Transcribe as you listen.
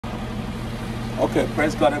Okay,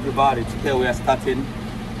 praise God, everybody. Today we are starting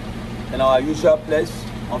in our usual place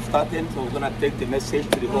of starting. So we're going to take the message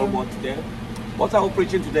to the whole world today. What are we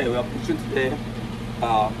preaching today? We are preaching today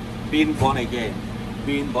being born again.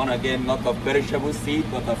 Being born again, not of perishable seed,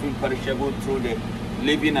 but of imperishable through the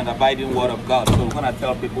living and abiding word of God. So we're going to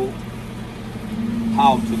tell people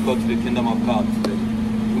how to go to the kingdom of God today.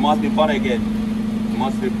 You must be born again. You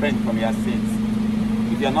must repent from your sins.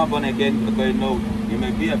 If you are not born again, you're going to know. You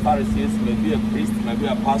may be a Pharisee, you may be a priest, you may be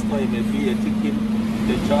a pastor, you may be a deacon in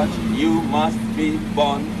the church. You must be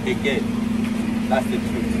born again. That's the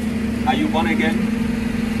truth. Are you born again?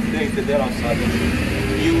 Today is the day of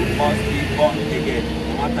salvation. You must be born again,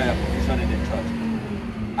 no matter your position in the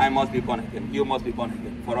church. I must be born again. You must be born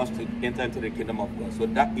again for us to enter into the kingdom of God. So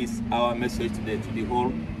that is our message today to the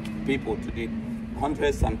whole people, to the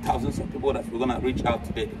hundreds and thousands of people that we're going to reach out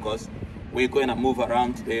today, because we're going to move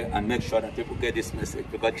around today and make sure that people get this message,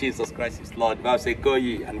 because Jesus Christ is Lord. The Bible says, go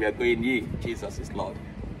ye, and we are going ye. Jesus is Lord.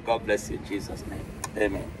 God bless you in Jesus' name.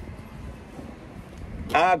 Amen.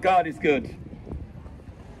 Our God is good.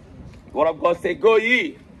 The word of God says, go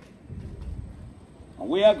ye. And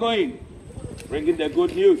we are going, bringing the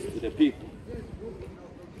good news to the people.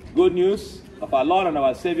 Good news of our Lord and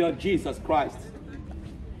our Savior, Jesus Christ.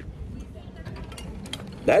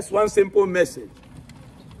 That's one simple message.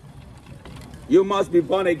 You must be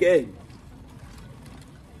born again.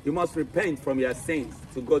 You must repent from your sins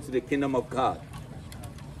to go to the kingdom of God.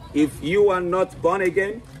 If you are not born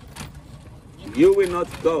again, you will not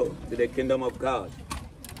go to the kingdom of God.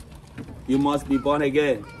 You must be born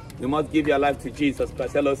again. You must give your life to Jesus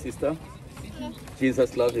Christ. Hello, sister.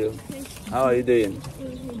 Jesus loves you. How are you doing?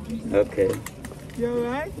 Okay. You all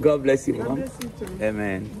right? God bless you, Mom. God bless you too.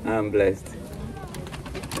 Amen. I'm blessed.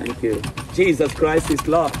 Thank you. Jesus Christ is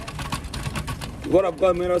Lord. The word of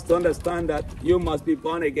God made us to understand that you must be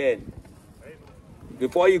born again.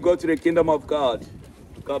 Before you go to the kingdom of God,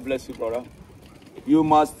 God bless you, brother, you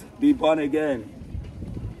must be born again.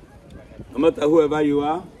 No matter whoever you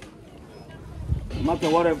are, no matter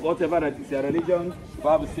whatever that is your religion, the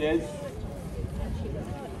Bible says,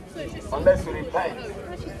 unless you repent,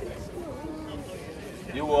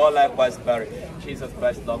 you will all likewise perish. Jesus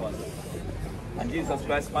Christ loves us. And Jesus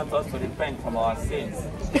Christ wants us to repent from our sins.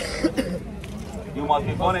 You must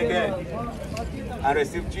be born again and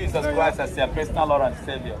receive Jesus Christ as your personal Lord and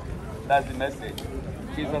Savior. That's the message.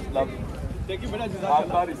 Jesus loves you. Our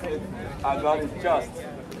God is faithful. Our God is just.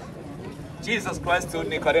 Jesus Christ told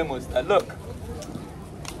Nicodemus that, look,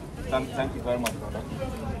 thank you very much, brother.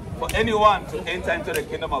 For anyone to enter into the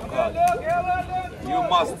kingdom of God, you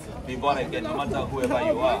must be born again, no matter whoever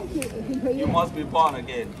you are. You must be born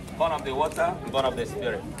again. Born of the water, born of the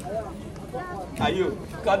Spirit. Are you?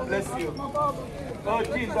 God bless you. Oh,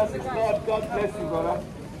 Jesus is Lord. God bless you, brother.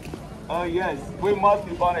 Oh, yes. We must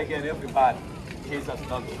be born again, everybody. Jesus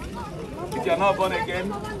loves you. If you're not born again,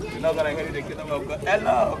 you're not going to inherit the kingdom of God.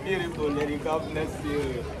 Hello, beautiful lady. God bless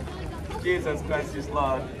you. Jesus Christ is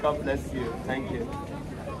Lord. God bless you. Thank you.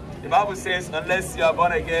 The Bible says, unless you are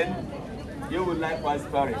born again, you will likewise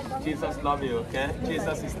perish. Jesus loves you, okay?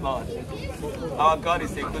 Jesus is Lord. Our God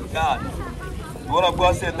is a good God. The word of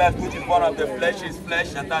God said that which is born of the flesh is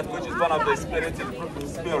flesh, and that which is born of the spirit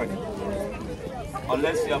is spirit.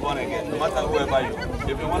 Unless you are born again, no matter whoever you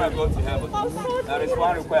are. If you want to go to heaven, there is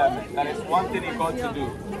one requirement. There is one thing you got to do.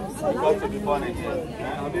 You got to be born again.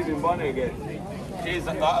 Have you been born again? Jesus,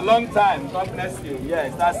 a long time. God bless you.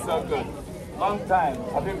 Yes, that's so good. Long time.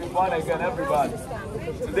 Have you been born again, everybody?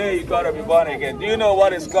 Today you got to be born again. Do you know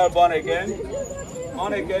what is called born again?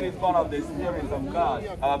 Born again is born of the Spirit of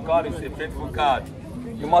God. Our God is a faithful God.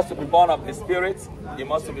 You must be born of the Spirit. You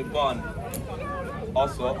must be born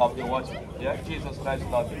also of the water. Yeah, Jesus Christ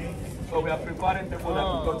loves you. So we are preparing people that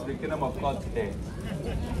will go to the kingdom of God today.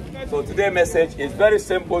 So today's message is very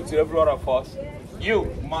simple to every one of us.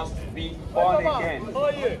 You must be born again.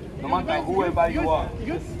 No matter whoever you are,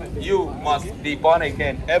 you must be born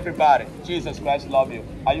again. Everybody. Jesus Christ loves you.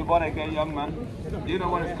 Are you born again, young man? Do you know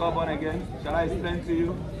what is called born again? Shall I explain to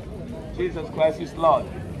you? Jesus Christ is Lord.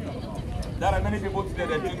 There are many people today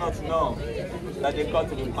that do not know that they got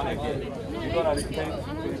to be born again. You got to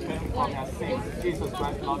repent from your sins. Jesus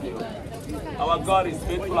Christ loves you. Our God is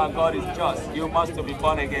faithful, our God is just. You must be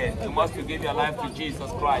born again. You must give your life to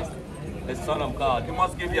Jesus Christ, the Son of God. You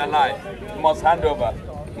must give your life. You must hand over.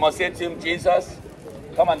 You must say to him, Jesus,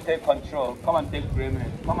 come and take control. Come and take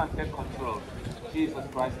preeminence. Come and take control. Jesus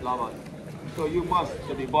Christ loves us. So you must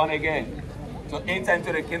be born again to enter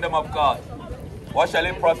into the kingdom of God. What shall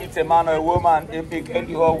it profit a man or a woman if he gain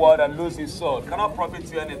the whole world and lose his soul? Cannot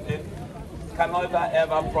profit you anything. Cannot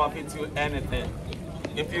ever profit you anything.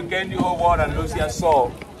 if you gain the whole world and lose your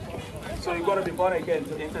soul. So you got to be born again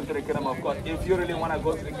to enter into the kingdom of God. If you really want to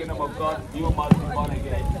go to the kingdom of God, you must be born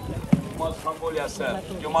again. You must humble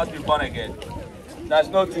yourself. You must be born again. There's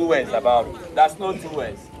no two ways about it. There's no two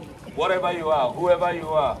ways. Whatever you are, whoever you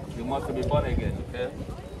are, you must be born again. Okay?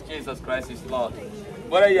 Jesus Christ is Lord.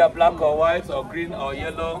 Whether you are black or white or green or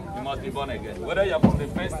yellow, you must be born again. Whether you are from the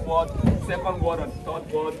first world, second world, or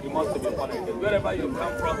third world, you must be born again. Wherever you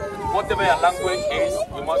come from, whatever your language is,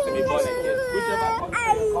 you must be born again. Whichever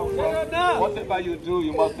country you come from, whatever you do,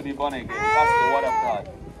 you must be born again. That's the word of God.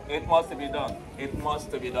 It must be done. It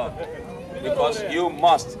must be done. Because you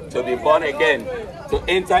must to be born again to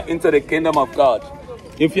enter into the kingdom of God.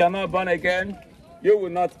 If you are not born again, you will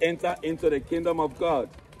not enter into the kingdom of God.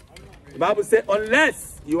 The Bible says,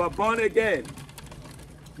 unless you are born again,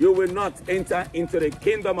 you will not enter into the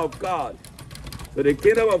kingdom of God. So the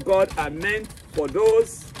kingdom of God are meant for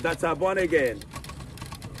those that are born again.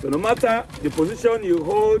 So no matter the position you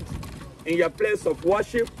hold in your place of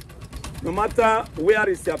worship, no matter where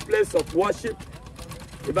is your place of worship,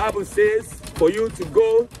 the Bible says for you to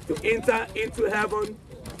go to enter into heaven,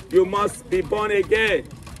 you must be born again.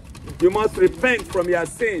 You must repent from your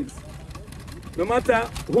sins. No matter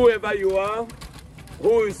whoever you are,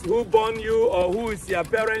 who born you or who is your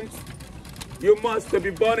parents, you must be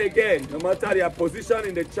born again. No matter your position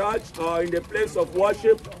in the church or in the place of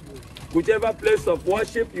worship, whichever place of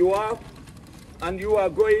worship you are, and you are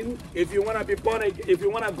going, if you want to be born again, if you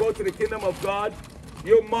want to go to the kingdom of God,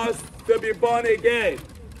 you must be born again.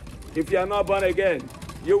 If you are not born again,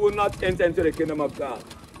 you will not enter into the kingdom of God.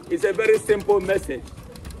 It's a very simple message.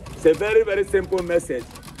 It's a very, very simple message.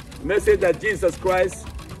 Message that Jesus Christ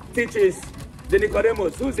teaches the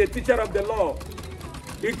Nicodemus, who is a teacher of the law.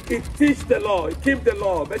 He teach the law, he keep the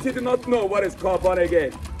law, but he do not know what is called born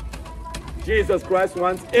again. Jesus Christ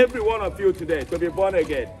wants every one of you today to be born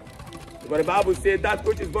again. But the Bible says that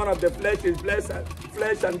which is born of the flesh is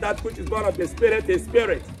flesh, and that which is born of the spirit is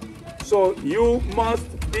spirit. So you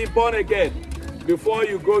must be born again before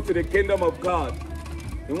you go to the kingdom of God.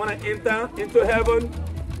 You want to enter into heaven?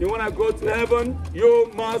 You want to go to heaven?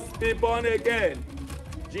 You must be born again.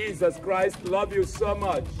 Jesus Christ loves you so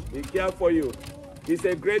much. He cares for you. He's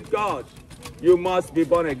a great God. You must be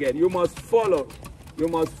born again. You must follow. You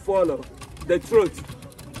must follow the truth.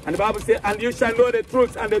 And the Bible says, and you shall know the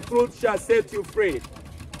truth, and the truth shall set you free.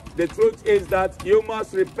 The truth is that you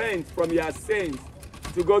must repent from your sins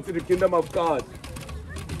to go to the kingdom of God.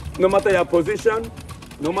 No matter your position,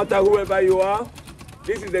 no matter whoever you are,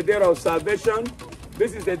 this is the day of salvation.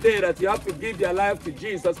 This is the day that you have to give your life to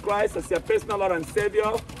Jesus Christ as your personal Lord and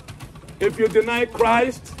Savior. If you deny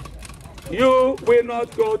Christ, you will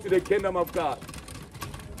not go to the kingdom of God.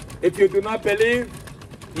 If you do not believe,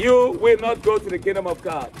 you will not go to the kingdom of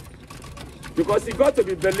God. Because you got to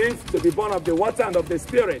be believed to be born of the water and of the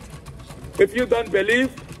Spirit. If you don't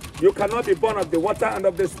believe, you cannot be born of the water and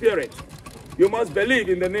of the Spirit. You must believe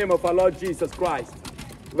in the name of our Lord Jesus Christ.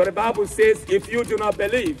 But the Bible says, if you do not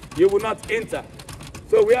believe, you will not enter.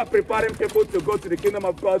 So we are preparing people to go to the kingdom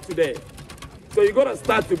of God today. So you got to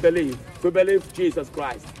start to believe Jesus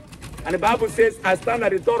Christ. And the Bible says, I stand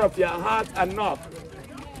at the door of your heart and knock.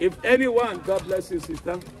 If anyone, God bless you,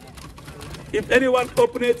 sister. If anyone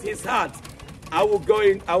openeth his heart, I will go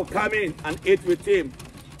in, I will come in and eat with him,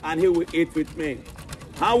 and he will eat with me.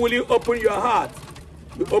 How will you open your heart?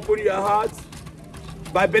 You open your heart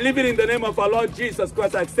by believing in the name of our Lord Jesus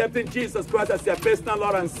Christ, accepting Jesus Christ as your personal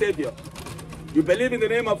Lord and Savior. You believe in the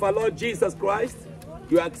name of our Lord Jesus Christ,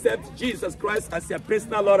 you accept Jesus Christ as your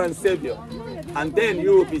personal Lord and Savior, and then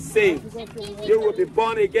you will be saved. You will be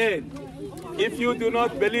born again. If you do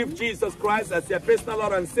not believe Jesus Christ as your personal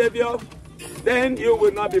Lord and Savior, then you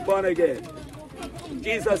will not be born again.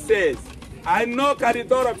 Jesus says, I knock at the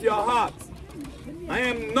door of your heart. I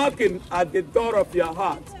am knocking at the door of your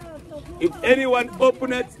heart. If anyone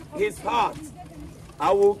openeth his heart,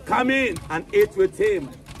 I will come in and eat with him,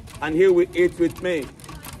 and he will eat with me.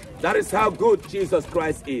 That is how good Jesus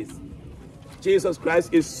Christ is. Jesus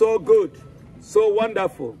Christ is so good, so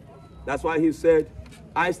wonderful. That's why he said,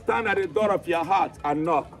 I stand at the door of your heart and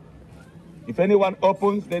knock. If anyone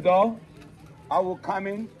opens the door, I will come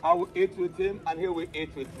in, I will eat with him, and he will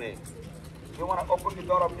eat with me. You want to open the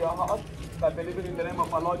door of your heart by believing in the name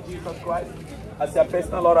of our Lord Jesus Christ as your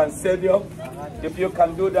personal Lord and Savior? If you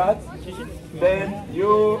can do that, then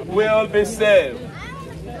you will be saved.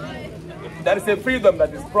 There is a freedom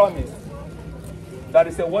that is promised. That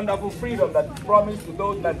is a wonderful freedom that is promised to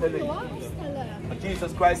those that believe. But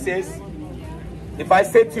Jesus Christ says, if I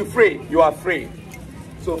set you free, you are free.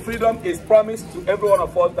 So freedom is promised to every one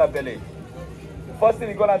of us that believe. first thing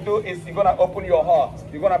you're going to do is you're going to open your heart.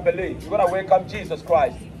 You're going to believe. You're going to welcome Jesus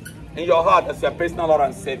Christ in your heart as your personal Lord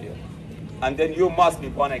and Savior. And then you must be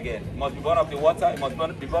born again. You must be born of the water. You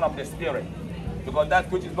must be born of the Spirit. Because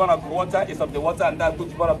that which is born of the water is of the water, and that which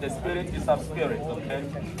is born of the Spirit is of Spirit.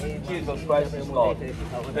 Okay? Jesus Christ is Lord.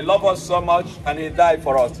 He loved us so much, and He died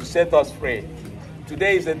for us to set us free.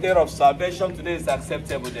 Today is a day of salvation. Today is an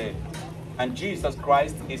acceptable day. And Jesus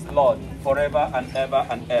Christ is Lord forever and ever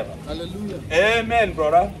and ever. Hallelujah. Amen,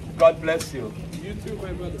 brother. God bless you. You too,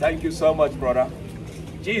 my brother. Thank you so much, brother.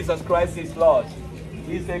 Jesus Christ is Lord.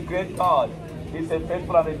 He's a great God. He's a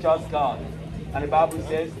faithful and a just God. And the Bible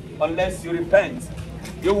says, unless you repent,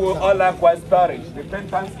 you will all likewise perish.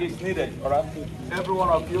 Repentance is needed, all right? Every one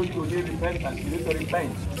of you, you need repentance. You need to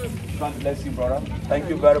repent. God bless you, brother. Thank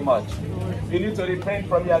you very much. You need to repent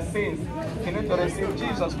from your sins. You need to receive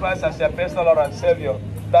Jesus Christ as your personal Lord and Savior.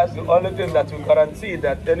 That's the only thing that will guarantee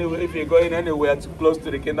that anyway, if you're going anywhere too close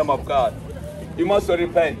to the kingdom of God, you must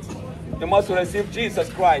repent. You must receive Jesus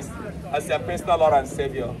Christ as your personal Lord and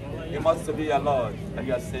Savior. You must be your Lord and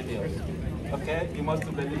your Savior. Okay? You must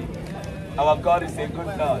believe. Our God is a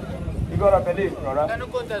good God. You gotta believe, brother.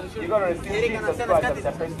 You gotta receive Jesus Christ as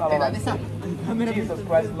your personal Lord and Savior. Jesus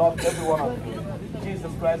Christ loved every one of you.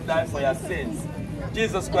 Jesus Christ died for your sins.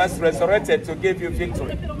 Jesus Christ resurrected to give you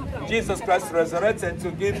victory. Jesus Christ resurrected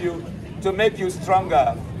to give you, to make you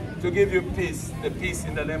stronger, to give you peace. The peace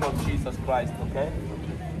in the name of Jesus Christ. Okay?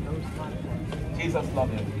 Jesus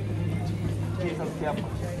loves you. Jesus cares for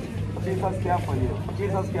you. Jesus cares for you.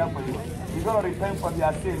 Jesus cares for you. You gotta repent from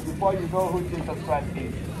your sins before you know who Jesus Christ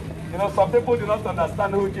is. You know, some people do not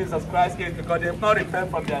understand who Jesus Christ is because they have not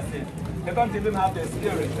repented from their sins. They don't even have the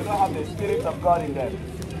Spirit. They don't have the Spirit of God in them.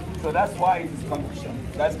 So that's why it is confusion.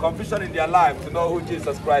 There's confusion in their life to know who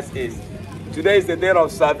Jesus Christ is. Today is the day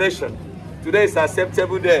of salvation. Today is an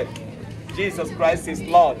acceptable day. Jesus Christ is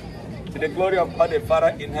Lord. To the glory of God the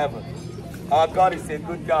Father in heaven. Our God is a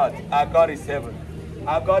good God. Our God is heaven.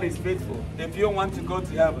 Our God is faithful. If you want to go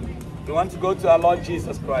to heaven, you want to go to our Lord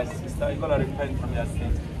Jesus Christ, sister, you're going to repent from your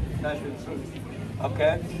sins. That's the truth.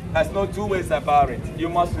 Okay? There's no two ways about it. You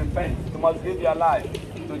must repent. You must give your life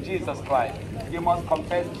to Jesus Christ. You must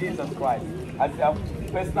confess Jesus Christ as your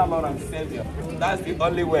personal Lord and Savior. That's the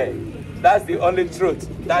only way. That's the only truth.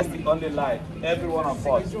 That's the only life. Every one of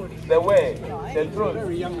us. The way, the truth,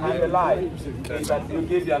 and the life is that you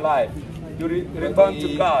give your life. You return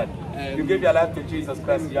to God. You give your life to Jesus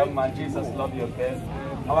Christ, young man. Jesus loves you, okay?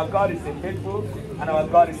 Our God is a faithful and our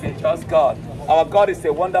God is a just God. Our God is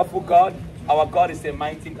a wonderful God. Our God is a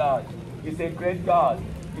mighty God. He's a great God.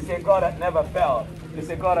 He's a God that never failed. He's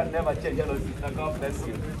a God that never changed. Hello, sister. God bless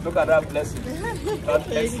you. Look at that blessing. God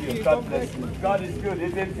bless you. God bless you. God is good,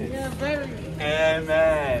 isn't it? Yeah, very.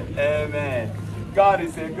 Amen. Amen. God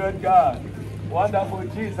is a good God. Wonderful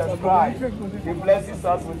Jesus Christ. He blesses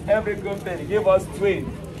us with every good thing. Give us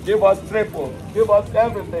twin. Give us triple. Give us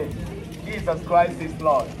everything. Jesus Christ is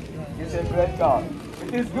Lord. He's a great God.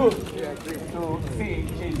 It is good to see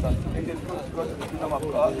Jesus. It is good to go to the kingdom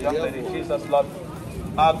of God. Young lady, Jesus loves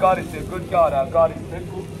you. Our God is a good God. Our God is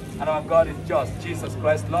faithful. And our God is just. Jesus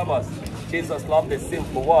Christ loves us. Jesus loved the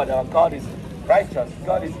simple word. Our God is righteous.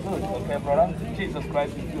 God is good. Okay, brother? Jesus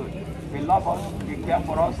Christ is good. He loves us. He cares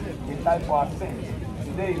for us. He died for our sins.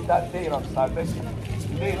 Today is that day of salvation.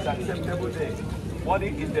 Today is an acceptable day. Worthy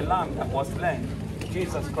is the Lamb that was slain.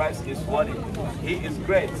 Jesus Christ is worthy. He is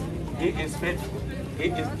great. He is faithful. He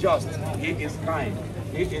is just. He is kind.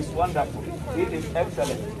 He is wonderful. He is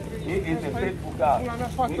excellent. He is a faithful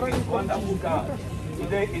God. He is wonderful God.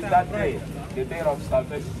 Today is that day, the day of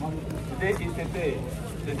salvation. Today is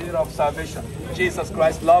the day of salvation. Jesus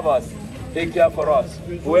Christ loves us. He cares for us.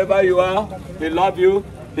 Whoever you are, He loves you.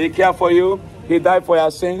 He cares for you. He died for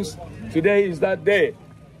your sins. Today is that day,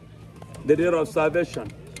 the day of salvation.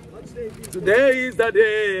 Today is the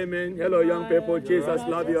day, amen. Hello, young people. Jesus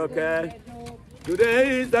loves you, okay?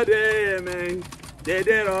 Today is the day, amen. The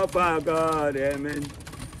day of our God, amen.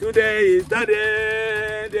 Today is the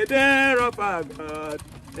day of our God.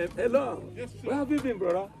 Hello. Yes, where have you been,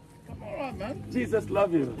 brother? I'm all right, man. Jesus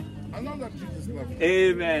loves you. I know that Jesus loves you.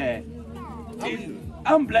 Amen.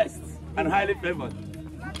 I'm blessed and highly favored.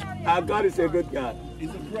 Our God is a good God. He's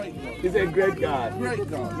a great God. He's a great God. Great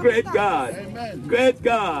God. Great God. Amen. Great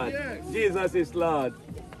God. Yes. Jesus is Lord.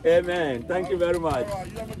 Amen. Thank you very much. All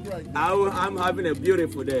right, you have a great day. I'm having a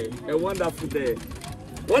beautiful day, a wonderful day.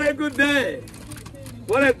 What a good day.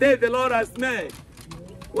 What a day the Lord has made.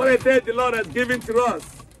 What a day the Lord has given to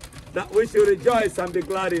us, that we should rejoice and be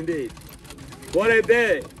glad indeed. What a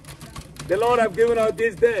day the Lord has given us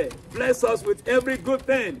this day. Bless us with every good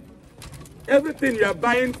thing. Everything you are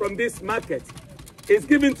buying from this market, is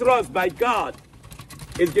given to us by God.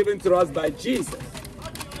 It's given to us by Jesus.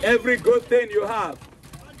 Every good thing you have,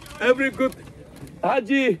 every good...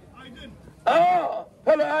 Haji. Oh,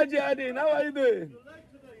 hello, Haji Adin. How are you doing?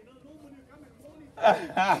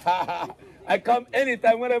 I come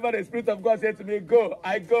anytime, whenever the Spirit of God says to me, go,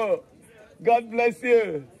 I go. God bless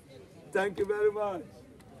you. Thank you very much.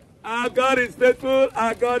 Our God is faithful.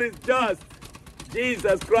 Our God is just.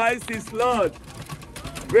 Jesus Christ is Lord.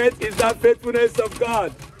 Great is the faithfulness of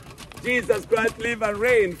God. Jesus Christ live and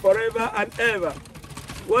reign forever and ever.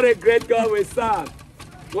 What a great God we serve.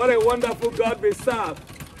 What a wonderful God we serve.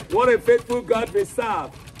 What a faithful God we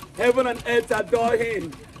serve. Heaven and earth adore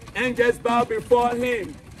him. Angels bow before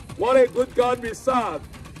him. What a good God we serve.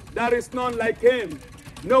 There is none like him.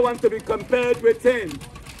 No one to be compared with him.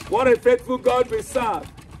 What a faithful God we serve.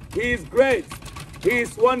 He is great. He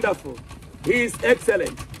is wonderful. He is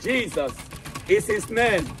excellent. Jesus is his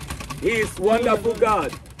name. He is wonderful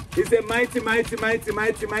God. He's a mighty, mighty, mighty,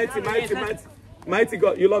 mighty, mighty, mighty, mighty, mighty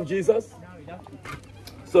God. You love Jesus?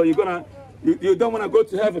 So you're gonna, you don't want to go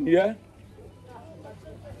to heaven, yeah?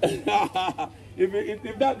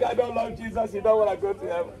 if that guy don't love Jesus, you don't want to go to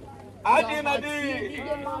heaven. Adi Nadi!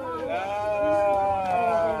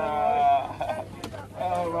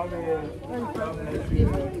 Oh, mommy.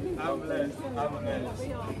 I'm blessed. I'm blessed.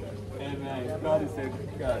 Amen. God is a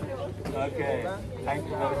good God. Okay. Thank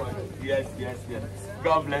you very much. Yes, yes, yes.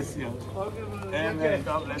 God bless you. Amen.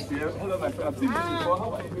 God bless you. Hello, my friend. I've seen you before.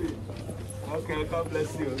 How are you doing? Okay, God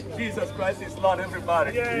bless you. Jesus Christ is Lord,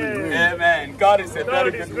 everybody. Yay. Amen. God is a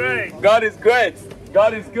very good God. God is great.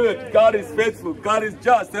 God is good. God is faithful. God is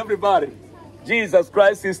just, everybody. Jesus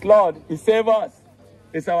Christ is Lord. He saved us.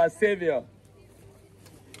 He's our Savior.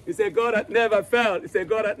 He's a God that never failed. He's a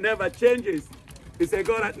God that never changes. He's a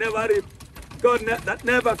God that that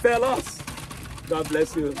never failed us. God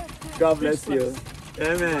bless you. God bless you.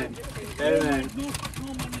 Amen. Amen.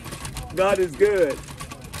 God is good.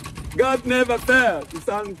 God never failed. He's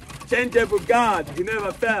unchangeable God. He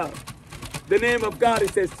never failed. The name of God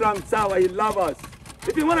is a strong tower. He loves us.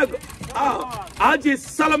 If you want to go, Haji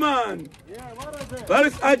Solomon. Yeah, what is it? Where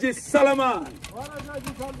is Haji Solomon? What is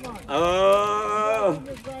Haji Solomon? Oh,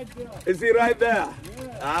 is he right there?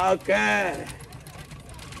 Yeah. Okay.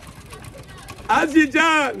 Haji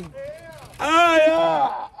John. Oh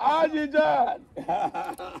yeah, Haji John.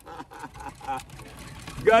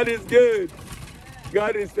 God is good.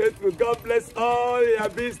 God is faithful. God bless all your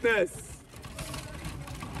business.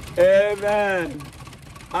 Amen.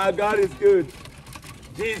 Our God is good.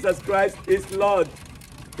 Jesus Christ is Lord.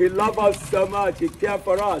 He loves us so much. He cares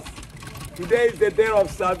for us. Today is the day of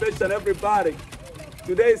salvation, everybody.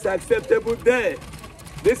 Today is an acceptable day.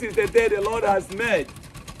 This is the day the Lord has made.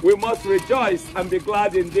 We must rejoice and be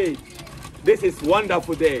glad indeed. This is a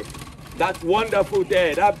wonderful day. That wonderful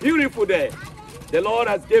day, that beautiful day the Lord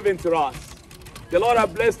has given to us. The Lord has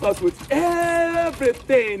blessed us with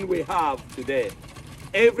everything we have today.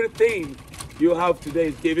 Everything you have today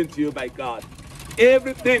is given to you by God.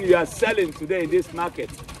 Everything you are selling today in this market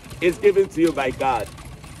is given to you by God.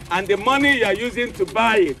 And the money you are using to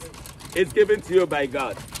buy it is given to you by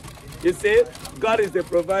God. You see, God is the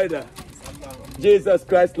provider. Jesus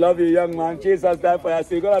Christ love you, young man. Jesus died for your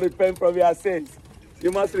sins. You're going to repent from your sins.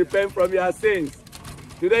 You must repent from your sins.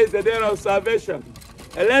 Today is the day of salvation.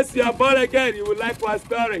 Unless you are born again, you will likewise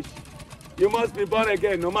perish. You must be born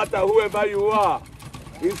again, no matter whoever you are.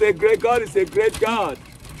 He's a great God. He's a great God.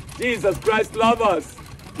 Jesus Christ loves us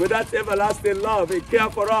with that everlasting love. He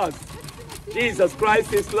cares for us. Jesus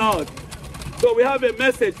Christ is Lord. So we have a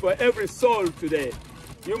message for every soul today.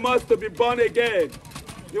 You must be born again.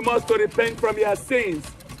 You must repent from your sins.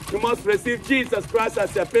 You must receive Jesus Christ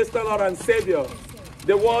as your personal Lord and Savior.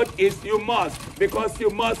 The word is you must, because you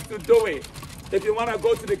must do it. If you want to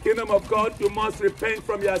go to the kingdom of God, you must repent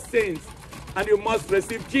from your sins. And you must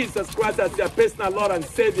receive Jesus Christ as your personal Lord and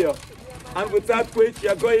Savior. And without which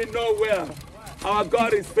you're going nowhere. Our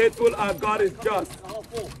God is faithful, our God is just.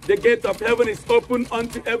 The gate of heaven is open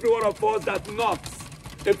unto every one of us that knocks.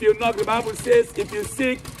 If you knock, the Bible says, if you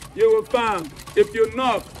seek, you will find. If you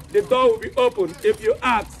knock, the door will be open. If you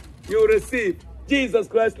ask, you will receive. Jesus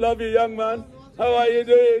Christ love you, young man. How are you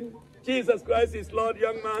doing? Jesus Christ is Lord,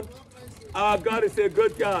 young man. Our God is a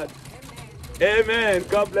good God. Amen.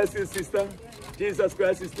 God bless you, sister. Jesus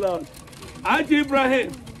Christ is Lord. Auntie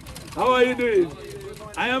Ibrahim, how are you doing?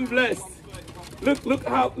 I am blessed. Look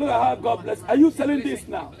how God bless. Are you selling this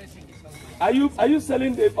now? Are you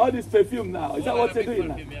selling all this perfume now? Is that what you're doing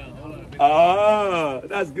now? Ah,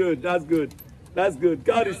 that's good. That's good. That's good.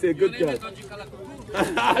 God is a good God.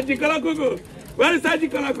 Where is Haji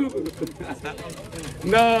Kalakuku?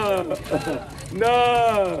 No.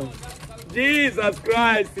 No. Jesus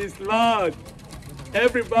Christ is Lord.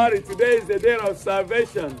 Everybody, today is the day of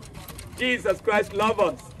salvation. Jesus Christ loves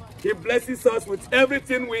us. He blesses us with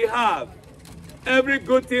everything we have. Every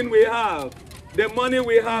good thing we have. The money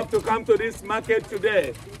we have to come to this market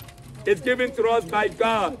today is given to us by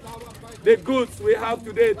God. The goods we have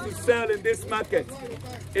today to sell in this market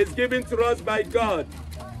is given to us by God.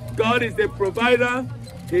 God is the provider.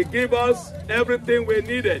 He gives us everything we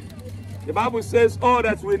needed. The Bible says all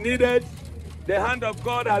that we needed, the hand of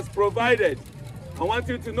God has provided. I want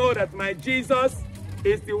you to know that my Jesus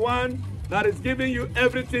is the one that is giving you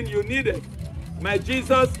everything you needed. My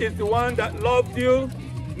Jesus is the one that loved you.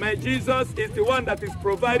 My Jesus is the one that is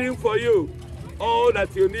providing for you all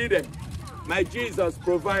that you needed. My Jesus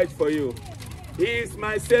provides for you. He is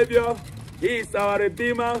my Savior. He is our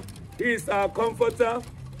Redeemer. He is our Comforter.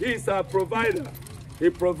 He is our Provider. He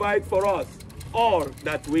provides for us all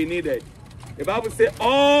that we needed. The Bible says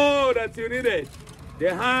all that you needed,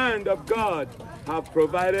 the hand of God has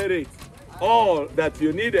provided it. All that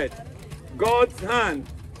you needed. God's hand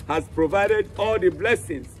has provided all the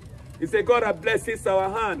blessings. He said God that blesses our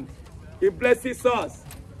hand. He blesses us.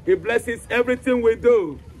 He blesses everything we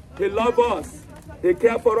do. He loves us. He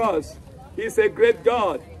cares for us. He's a great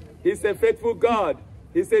God. He's a faithful God.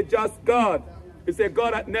 He's a just God. He's a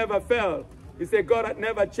God that never fails. He's a God that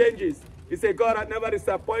never changes. He's a God that never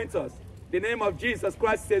disappoints us. The name of Jesus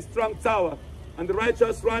Christ is a strong tower, and the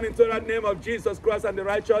righteous run into that name of Jesus Christ, and the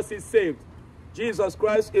righteous is saved. Jesus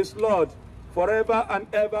Christ is Lord forever and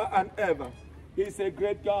ever and ever. He's a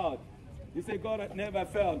great God. He's a God that never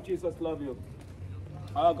fails. Jesus loves you.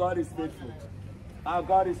 Our God is faithful. Our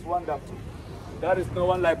God is wonderful. There is no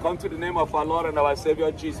one like unto the name of our Lord and our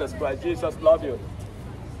Savior, Jesus Christ. Jesus loves you.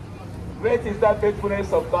 Great is that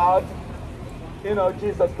faithfulness of God. You know,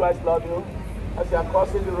 Jesus Christ loves you. As you are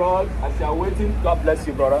crossing the road, as you are waiting, God bless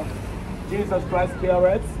you, brother. Jesus Christ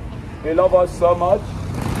cares. He loves us so much.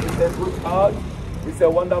 He's a good God. He's a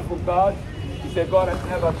wonderful God. He's a God that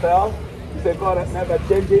never fails. He's a God that never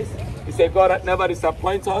changes. He's a God that never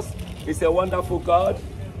disappoints us. He's a wonderful God.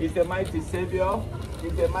 He's a mighty Savior.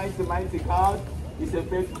 He's a mighty, mighty God. He's a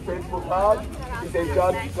faithful God. He's a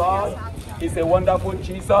just God. He's a wonderful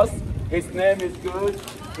Jesus. His name is good.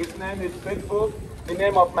 His name is faithful. The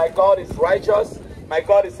name of my God is righteous. My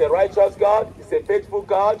God is a righteous God. He's a faithful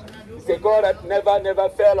God. He's a God that never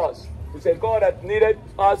fails us. He's a God that needed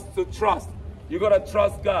us to trust. You got to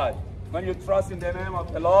trust God. When you trust in the name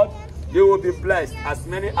of the Lord, you will be blessed. As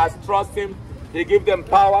many as trust Him, He gives them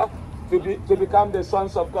power to become the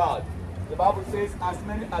sons of God. The Bible says, as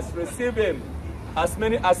many as receive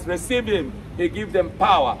Him, He gives them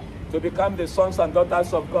power to become the sons and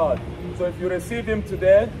daughters of God. So if you receive Him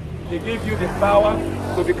today, He gives you the power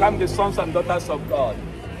to become the sons and daughters of God.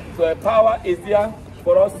 So the power is there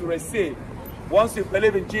for us to receive. Once you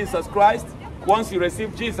believe in Jesus Christ, once you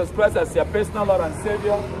receive Jesus Christ as your personal Lord and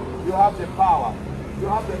Savior, you have the power. You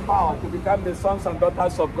have the power to become the sons and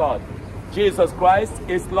daughters of God. Jesus Christ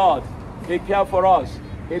is Lord. He cared for us.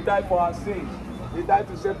 He died for our sins. He died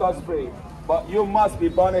to set us free. But you must be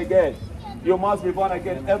born again. You must be born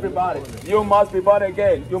again, everybody. You must be born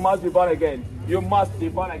again. You must be born again. You must be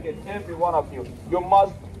born again, every one of you. You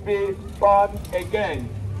must be born again.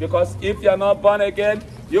 Because if you are not born again,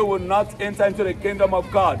 you will not enter into the kingdom of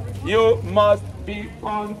God. You must be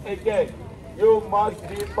born again. You must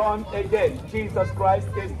be born again. Jesus Christ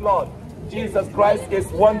is Lord. Jesus Christ is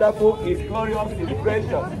wonderful, is glorious, is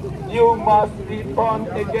gracious. You must be born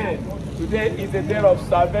again. Today is a day of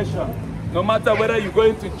salvation. No matter whether you go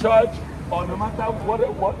into church or no matter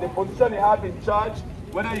what the position you have in church,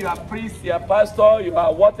 whether you are priest, you are pastor, you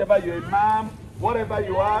are whatever, you are imam, whatever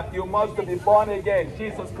you are, you must be born again.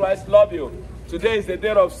 Jesus Christ loves you. Today is the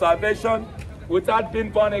day of salvation. Without being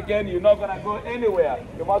born again, you're not going to go anywhere.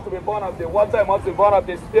 You must be born of the water, you must be born of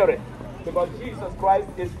the Spirit. Because Jesus Christ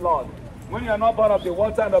is Lord. When you are not born of the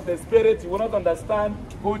water and of the Spirit, you will not understand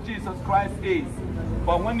who Jesus Christ is.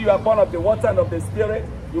 But when you are born of the water and of the Spirit,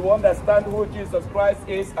 you will understand who Jesus Christ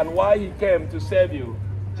is and why He came to save you.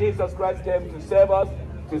 Jesus Christ came to save us,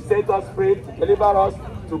 to set us free, to deliver us,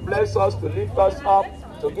 to bless us, to lift us up,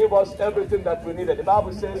 to give us everything that we needed. The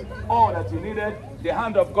Bible says, all that you needed, the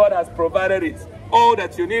hand of God has provided it. All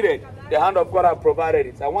that you needed, the hand of God has provided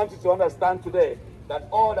it. I want you to understand today that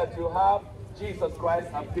all that you have, Jesus Christ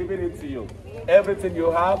has given it to you. Everything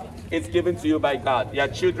you have is given to you by God. Your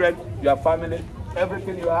children, your family,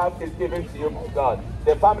 everything you have is given to you by God.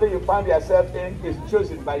 The family you find yourself in is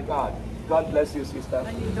chosen by God. God bless you, sister.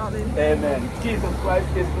 Thank you, darling. Amen. Jesus Christ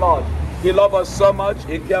is Lord. He loves us so much.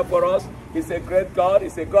 He cares for us. He's a great God.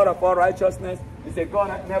 He's a God of all righteousness. He's a God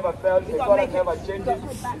that never fails. He's a God that never changes.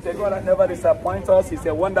 He's a God that never disappoints us. He's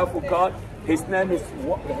a wonderful God. His name is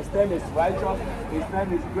righteous. His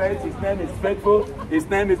name is great. His name is faithful. His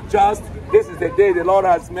name is just. This is the day the Lord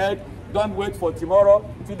has made. Don't wait for tomorrow.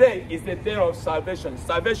 Today is the day of salvation.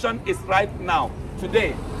 Salvation is right now.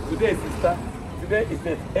 Today, sister. Today is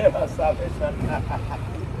the day of salvation.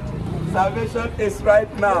 Salvation is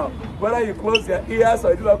right now. Whether you close your ears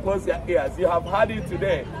or you do not close your ears, you have heard it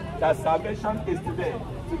today. That salvation is today.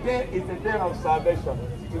 Today is the day of salvation.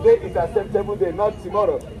 Today is an acceptable day, not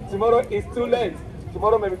tomorrow. Tomorrow is too late.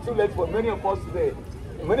 Tomorrow may be too late for many of us today.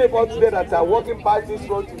 Many of us today that are walking past this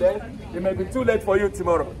road today, it may be too late for you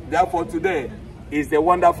tomorrow. Therefore, today is the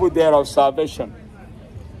wonderful day of salvation.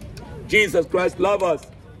 Jesus Christ loves us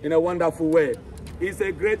in a wonderful way. He's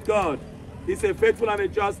a great God. He's a faithful and a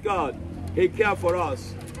just God. He cares for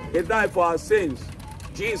us. He died for our sins.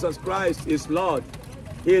 Jesus Christ is Lord.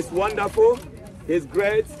 He is wonderful. He's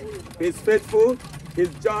great. He's faithful.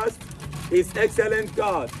 He's just. He's excellent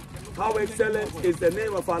God. How excellent is the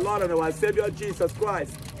name of our Lord and our Savior Jesus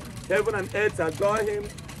Christ. Heaven and earth adore him.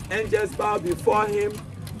 Angels bow before him.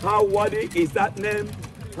 How worthy is that name.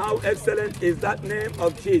 How excellent is that name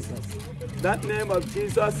of Jesus. That name of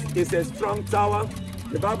Jesus is a strong tower.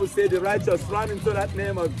 The Bible says the righteous run into that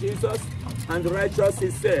name of Jesus and the righteous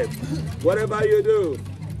is saved. Whatever you do,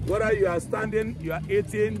 whether you are standing, you are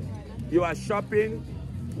eating, you are shopping,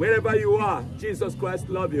 wherever you are, Jesus Christ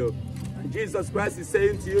loves you. And Jesus Christ is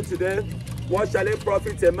saying to you today, what shall it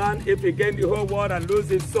profit a man if he gain the whole world and lose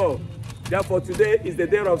his soul? Therefore today is the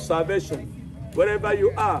day of salvation. Wherever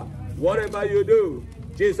you are, whatever you do,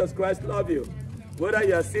 Jesus Christ loves you. Whether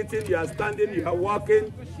you are sitting, you are standing, you are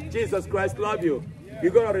walking, Jesus Christ loves you.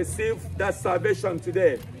 You're going to receive that salvation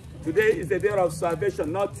today. Today is the day of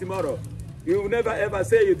salvation, not tomorrow. You will never ever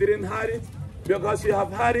say you didn't have it, because you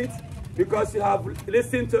have had it, because you have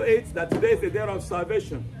listened to it, that today is the day of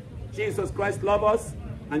salvation. Jesus Christ loves us,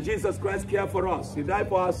 and Jesus Christ cares for us. He died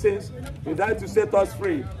for our sins. He died to set us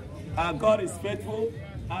free. Our God is faithful.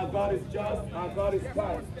 Our God is just. Our God is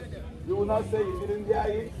kind. You will not say you didn't hear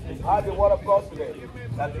it. It's heard the word of God today.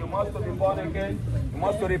 That you must be born again. You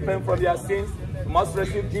must repent from your sins. You must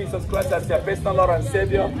receive Jesus Christ as your personal Lord and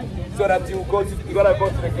Savior, so that you're going to go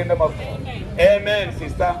to the kingdom of God. Amen,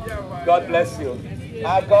 sister. God bless you.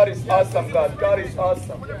 Our God is awesome, God. God is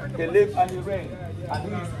awesome. He lives and he reigns. And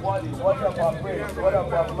he is worthy. What of our praise? What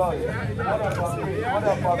of our glory? What of our praise? What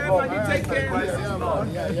of our glory? Jesus Christ is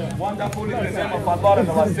Lord. Wonderful is the name of our Lord and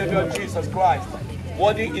our Savior Jesus Christ.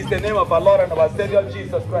 Worthy is the name of our Lord and our Savior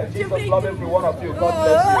Jesus Christ. Jesus loves every one of you. God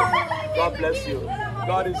bless you. God bless you.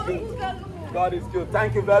 God is good. God is good.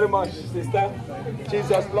 Thank you very much, sister.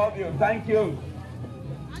 Jesus loves you. Thank you.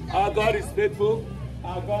 Our God is faithful.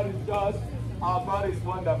 Our God is just. Our God is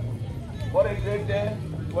wonderful. What a great day.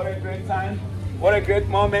 What a great time. What a great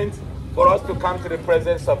moment for us to come to the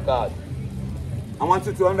presence of God. I want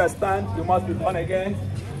you to understand you must be born again.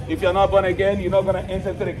 If you're not born again, you're not going to enter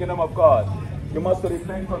into the kingdom of God. You must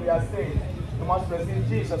repent from your sins. You must receive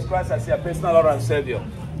Jesus Christ as your personal Lord and Savior.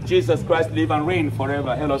 Jesus Christ live and reign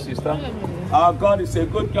forever. Hello, sister. Our God is a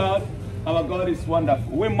good God. Our God is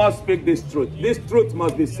wonderful. We must speak this truth. This truth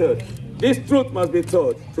must be said. This truth must be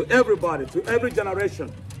told to everybody, to every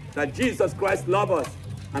generation, that Jesus Christ loves us,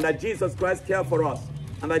 and that Jesus Christ cares for us,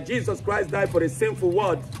 and that Jesus Christ died for the sinful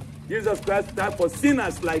world. Jesus Christ died for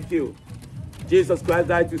sinners like you. Jesus Christ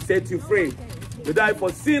died to set you free. He died for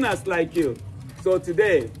sinners like you. So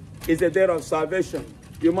today is the day of salvation.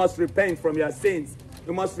 You must repent from your sins.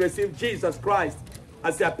 You must receive Jesus Christ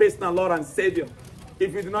as your personal Lord and Savior.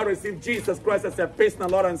 If you do not receive Jesus Christ as your personal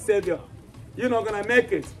Lord and Savior, you're not going to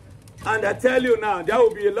make it. And I tell you now, there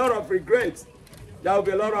will be a lot of regrets. There will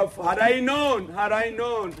be a lot of, had I known, had I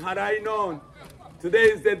known, had I known. Today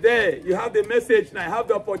is the day. You have the message now. You have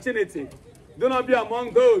the opportunity. Do not be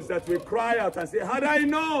among those that will cry out and say, had I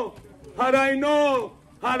known, had I known,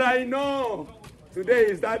 had I known. Today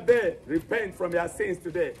is that day. Repent from your sins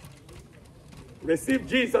today. Receive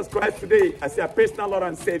Jesus Christ today as your personal Lord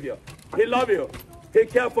and Savior. He loves you. He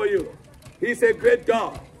cares for you. He's a great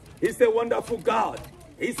God. He's a wonderful God.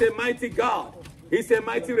 He's a mighty God. He's a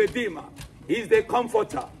mighty Redeemer. He's the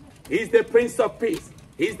Comforter. He's the Prince of Peace.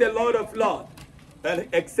 He's the Lord of Lords.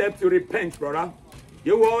 Except you repent, brother,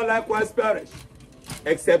 you will all likewise perish.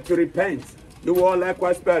 Except you repent, you will all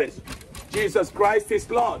likewise perish. Jesus Christ is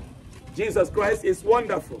Lord. Jesus Christ is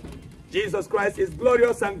wonderful. Jesus Christ is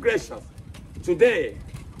glorious and gracious. Today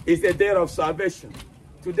is the day of salvation.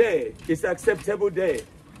 Today is an acceptable day.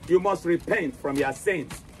 You must repent from your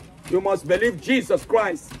sins. You must believe Jesus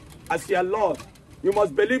Christ as your Lord You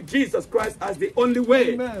must believe Jesus Christ as the only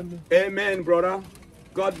way. Amen. Amen, brother.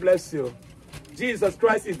 God bless you. Jesus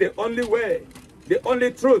Christ is the only way, the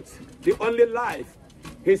only truth, the only life.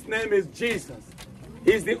 His name is Jesus.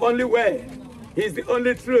 He's the only way. He's the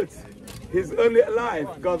only truth. He's the only life.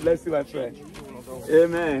 God bless you, my friend.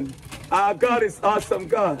 Amen. Our God is awesome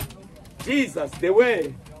God. Jesus, the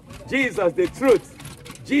way. Jesus, the truth.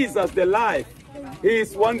 Jesus, the life. He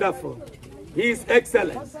is wonderful. He is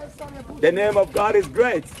excellent. The name of God is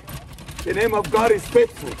great. The name of God is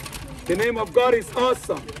faithful. The name of God is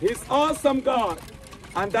awesome. He's awesome God.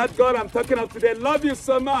 And that God I'm talking of today loves you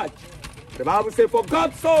so much. The Bible says, for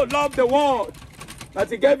God so loved the world that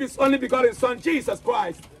he gave his only begotten Son, Jesus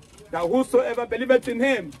Christ, that whosoever believeth in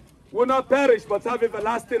him will not perish but have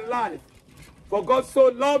everlasting life. For God so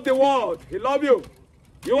loved the world. He loves you.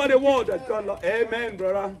 You are the world that God loves. Amen,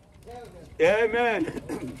 brother.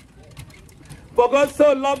 Amen. For God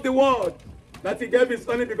so loved the world that he gave his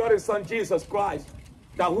only begotten Son, Jesus Christ,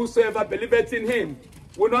 that whosoever believeth in him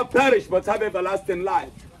will not perish but have everlasting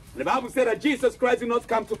life. The Bible said that Jesus Christ did not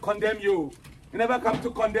come to condemn you. He never come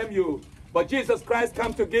to condemn you. But Jesus Christ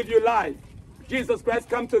come to give you life. Jesus Christ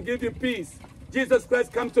come to give you peace. Jesus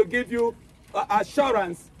Christ come to give you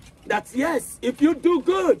assurance that yes, if you do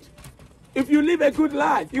good, if you live a good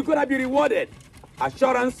life, you're going to be rewarded.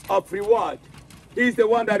 Assurance of reward. He's the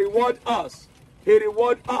one that rewards us. He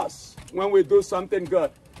rewards us when we do something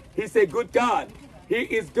good. He's a good God. He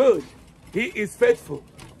is good. He is faithful.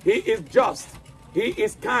 He is just. He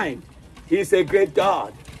is kind. He is a great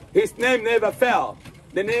God. His name never fell.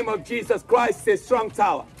 The name of Jesus Christ is a strong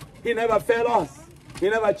tower. He never fails us. He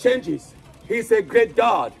never changes. He's a great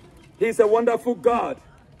God. He's a wonderful God.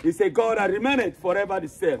 He's a God that remaineth forever the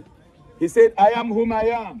same. He said, I am whom I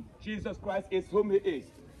am. Jesus Christ is whom he is.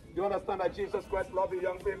 Do you understand that Jesus Christ loves you,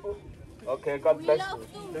 young people? Okay, God bless you.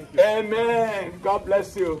 Thank you. Amen. God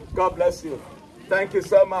bless you. God bless you. Thank you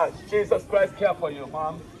so much. Jesus Christ care for you,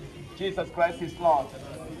 Mom. Jesus Christ is Lord.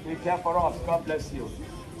 He care for us. God bless you.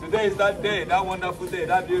 Today is that day, that wonderful day,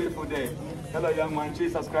 that beautiful day. Hello, young man.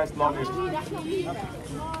 Jesus Christ loves you.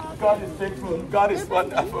 God is faithful. God is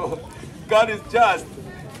wonderful. God is just.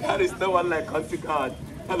 There is no one like unto God.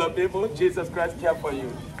 Hello, people. Jesus Christ care for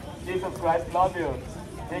you. Jesus Christ loves you.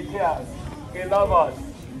 He cares. He loves us.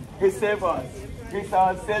 He saves us. He's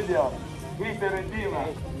our Savior. He's the Redeemer.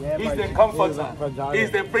 He's the Comforter.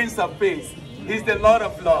 He's the Prince of Peace. He's the Lord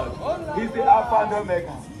of Lords. He's the Alpha and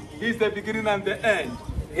Omega. He's the beginning and the end.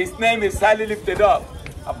 His name is highly lifted up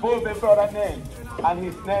above every other name. And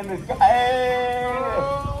his name is God. Hey!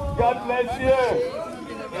 God bless you.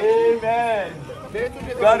 Amen.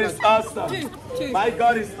 God is awesome. My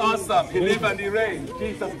God is awesome. He lives and he reigns.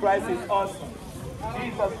 Jesus Christ is awesome.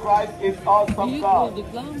 Jesus Christ is awesome God.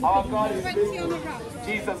 Our God is faithful.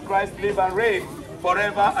 Jesus Christ lives and reigns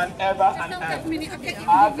forever and ever and ever.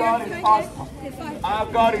 Our God is awesome. Our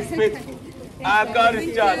God is faithful. Our God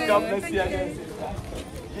is just. God bless you again, sister.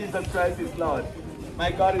 Jesus Christ is Lord.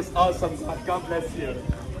 My God is awesome God. God bless you.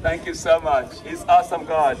 Thank you so much. He's awesome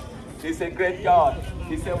God. He's a great God.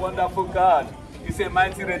 He's a wonderful God. He's a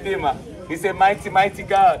mighty Redeemer. He's a mighty, mighty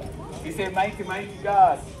God. He's a mighty, mighty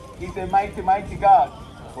God. He's a mighty, mighty God.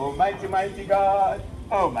 Oh, mighty, mighty God.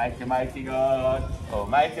 Oh, mighty, mighty God. Oh,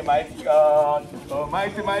 mighty, mighty God. Oh,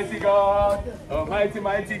 mighty, mighty God. Oh, mighty,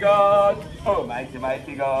 mighty God. Oh, mighty,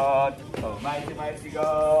 mighty God. Oh, mighty, mighty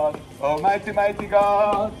God. Oh, mighty, mighty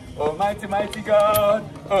God. Oh, mighty, mighty God.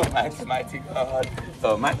 Oh, mighty, mighty God.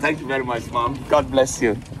 Oh, my, thank you very much, Mom. God bless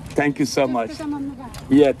you. Thank you so much.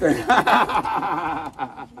 Yeah.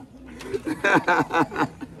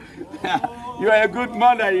 You are a good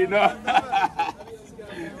mother, you know.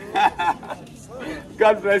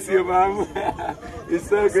 God bless you, Mom. It's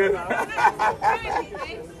so good.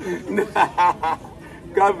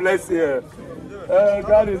 God bless you. Oh,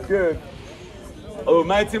 God is good. Oh,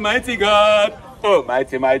 mighty, mighty God. Oh,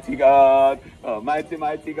 mighty, mighty God. Oh, mighty,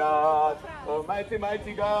 mighty God. Oh, mighty,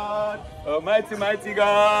 mighty God. Oh, mighty, mighty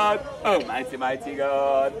God. Oh, mighty, mighty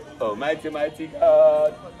God. Oh, mighty, mighty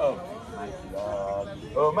God. Oh, mighty God.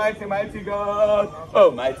 Oh, mighty, mighty God.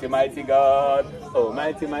 Oh, mighty, mighty God. Oh,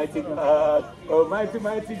 mighty, mighty God. Oh, mighty,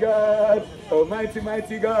 mighty God. Oh, mighty,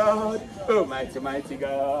 mighty God. Oh, mighty, mighty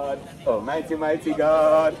God. Oh, mighty, mighty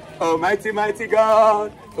God. Oh, mighty, mighty God.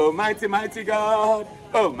 Oh, mighty, mighty God.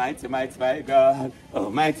 Oh, mighty, mighty God. Oh,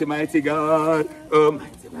 mighty, mighty God. Oh,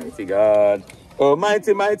 mighty, mighty God. Oh,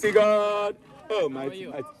 mighty, mighty God. Oh, mighty,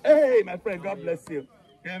 mighty. Hey, my friend, God bless you.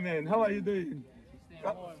 Amen. How are you doing?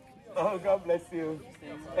 Oh, God bless you.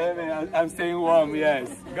 Amen. I'm staying warm, yes.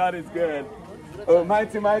 God is good. Oh,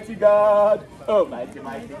 mighty, mighty God. Oh, mighty,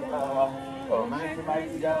 mighty God.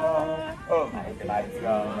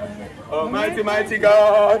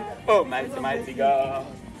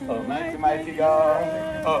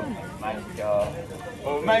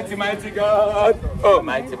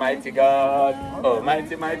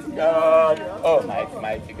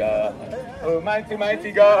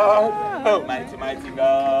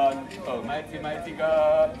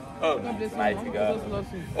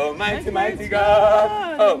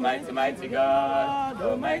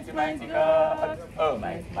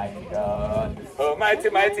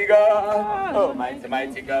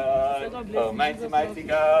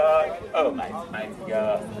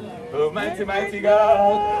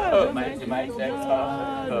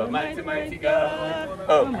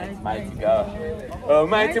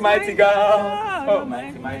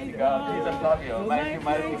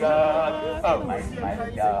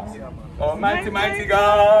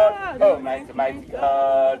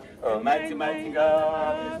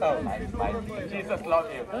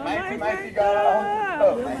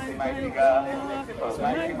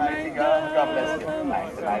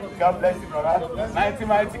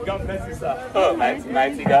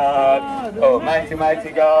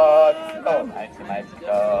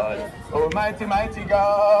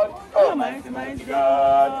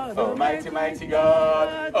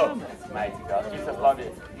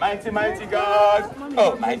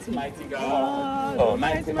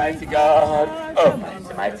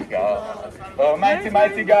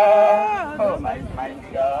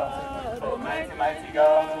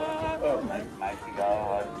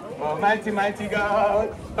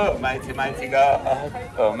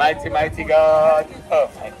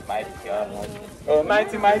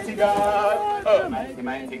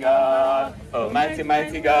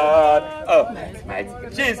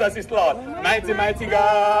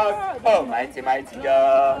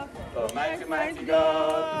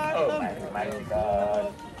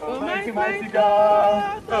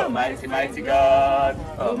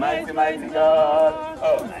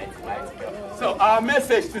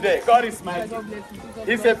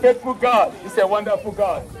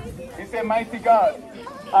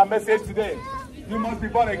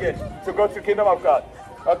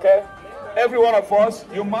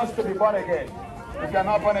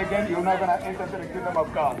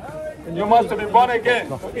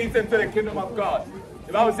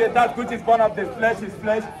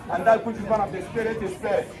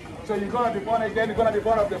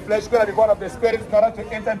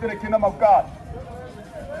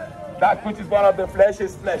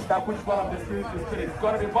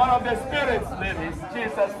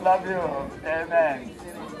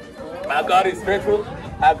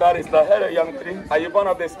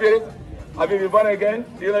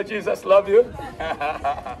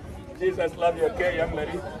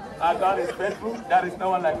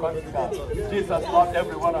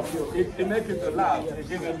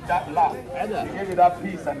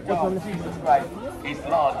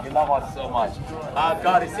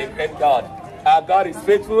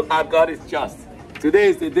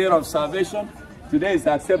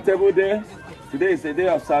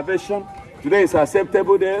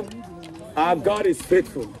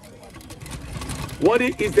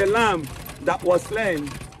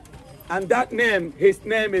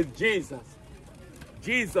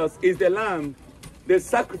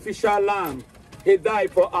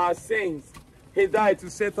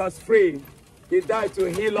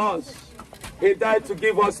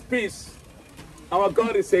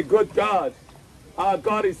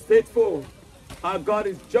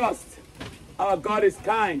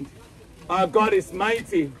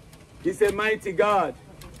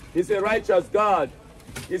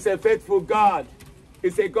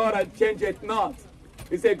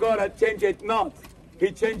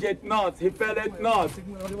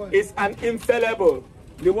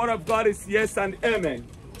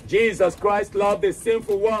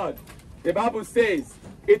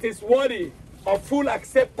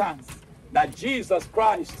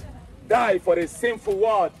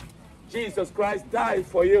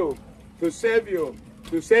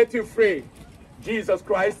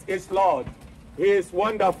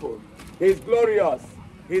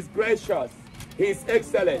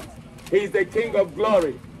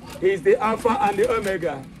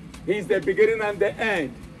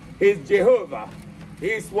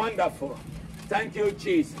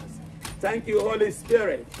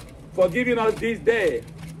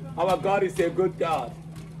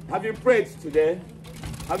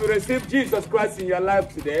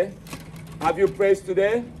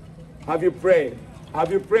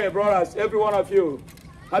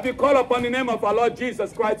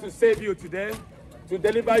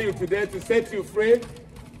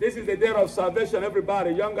 This is the day of salvation,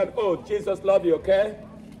 everybody, young and old. Jesus loves you, okay?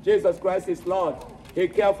 Jesus Christ is Lord. He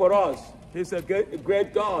cares for us. He's a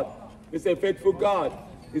great God. He's a faithful God.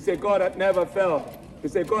 He's a God that never fails.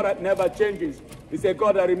 He's a God that never changes. He's a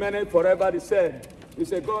God that remaineth forever the same.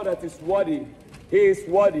 He's a God that is worthy. He is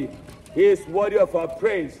worthy. He is worthy of our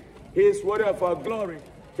praise. He is worthy of our glory.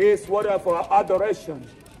 He is worthy of our adoration.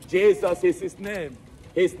 Jesus is his name.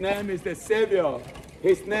 His name is the Savior.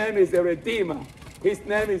 His name is the Redeemer. His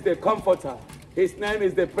name is the Comforter. His name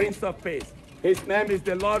is the Prince of Peace. His name is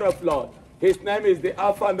the Lord of Lords. His name is the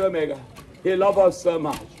Alpha and Omega. He loves us so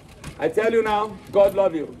much. I tell you now, God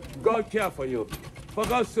loves you. God cares for you. For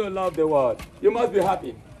God so loved the world. You must be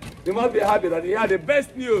happy. You must be happy that you have the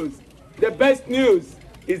best news. The best news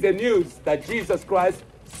is the news that Jesus Christ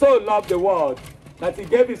so loved the world that he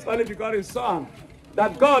gave his only begotten Son.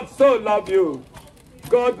 That God so loved you.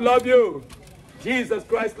 God loved you. Jesus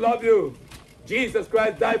Christ loved you. Jesus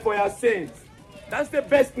Christ died for your sins. That's the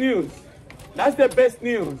best news. That's the best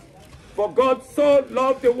news. For God so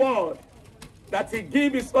loved the world that he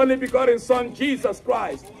gave his only begotten Son, Jesus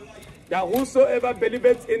Christ, that whosoever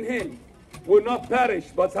believeth in him will not perish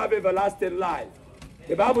but have everlasting life.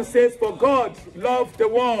 The Bible says, for God loved the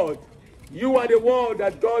world. You are the world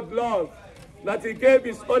that God loved, that he gave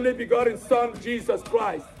his only begotten Son, Jesus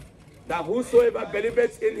Christ, that whosoever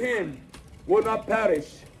believeth in him will not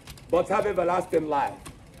perish but have everlasting life.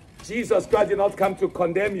 Jesus Christ did not come to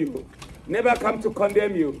condemn you, never come to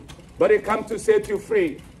condemn you, but he come to set you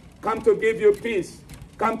free, come to give you peace,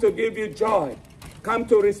 come to give you joy, come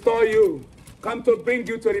to restore you, come to bring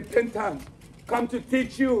you to repentance, come to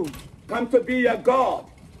teach you, come to be your God,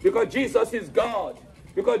 because Jesus is God,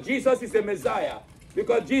 because Jesus is the Messiah,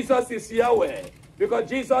 because Jesus is Yahweh, because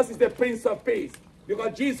Jesus is the Prince of Peace,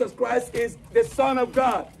 because Jesus Christ is the Son of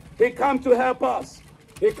God. He come to help us.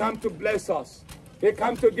 He come to bless us. He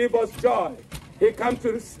come to give us joy. He come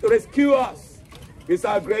to rescue us. He's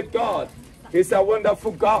our great God. He's a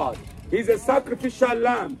wonderful God. He's a sacrificial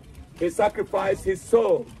lamb. He sacrificed his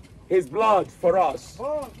soul, his blood for us.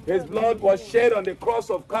 His blood was shed on the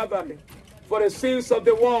cross of Calvary for the sins of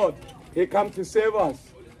the world. He come to save us.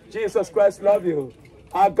 Jesus Christ loves you.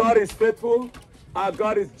 Our God is faithful. Our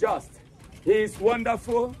God is just. He is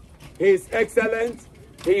wonderful. He is excellent.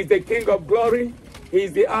 He is the King of glory. He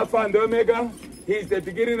is the Alpha and Omega. He is the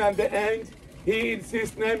beginning and the end.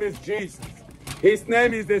 His name is Jesus. His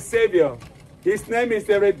name is the Savior. His name is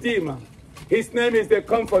the Redeemer. His name is the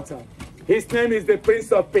Comforter. His name is the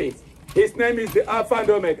Prince of Peace. His name is the Alpha and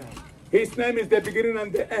Omega. His name is the beginning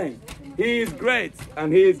and the end. He is great,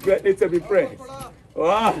 and he is greatly to be praised.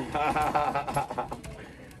 Wow.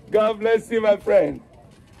 God bless you, my friend.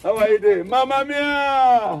 How are you doing? Mamma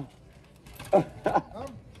Mia!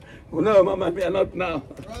 No, Mamma Mia, not now.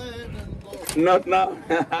 Not now.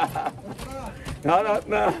 No, not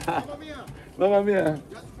now. Mamma Mia.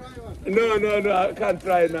 No, I can't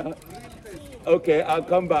try now. Okay, I'll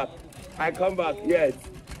come back. I come back, yes.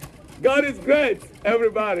 God is great,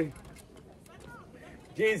 everybody.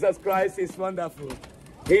 Jesus Christ is wonderful.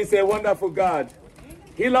 He's a wonderful God.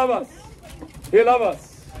 He loves us. He loves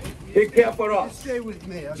us. He cares for us. Stay with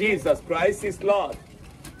me. Okay? Jesus Christ is Lord.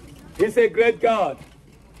 He's a great God.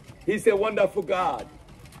 He's a wonderful God.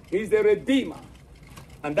 He's the Redeemer.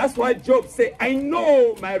 And that's why Job said, I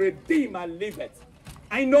know my Redeemer liveth.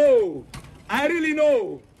 I know. I really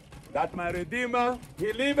know that my Redeemer,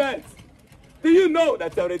 he liveth. Do you know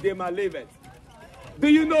that your Redeemer liveth? Do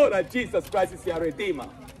you know that Jesus Christ is your Redeemer?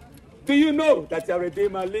 Do you know that your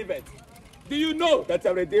Redeemer liveth? Do you know that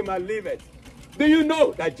your Redeemer liveth? Do you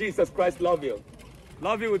know that Jesus Christ loves you?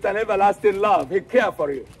 Love you with an everlasting love. He cares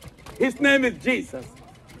for you. His name is Jesus.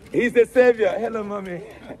 He's the Savior. Hello, Mommy.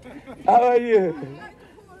 How are you?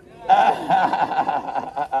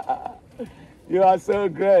 You are so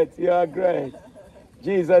great. You are great.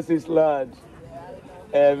 Jesus is Lord.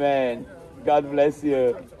 Amen. God bless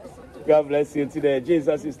you. God bless you today.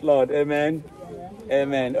 Jesus is Lord. Amen.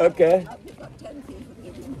 Amen. Okay.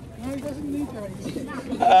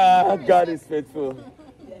 God is faithful.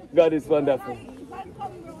 God is wonderful.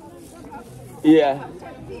 Yeah.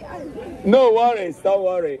 No worries. Don't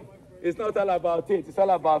worry. It's not all about it. It's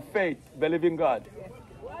all about faith, believing God.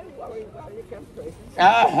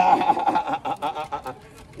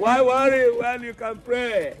 Why worry when you can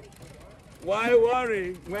pray? Why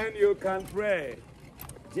worry when you can pray?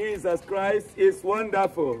 Jesus Christ is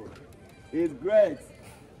wonderful. He's great.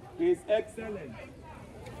 He's excellent.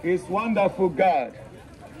 He's wonderful God.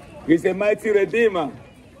 He's a mighty Redeemer.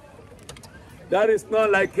 There is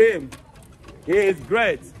none like him. He is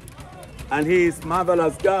great. And he is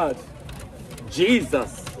marvelous God.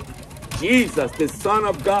 Jesus. Jesus, the Son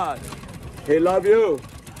of God, He loves you.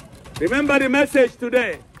 Remember the message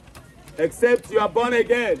today. Except you are born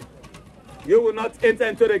again, you will not enter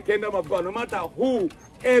into the kingdom of God. No matter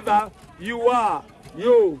whoever you are,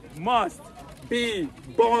 you must be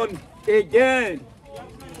born again.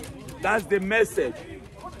 That's the message.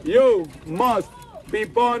 You must be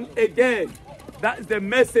born again. That's the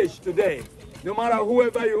message today. No matter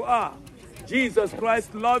whoever you are, Jesus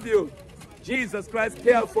Christ loves you. Jesus Christ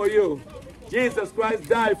cares for you. Jesus Christ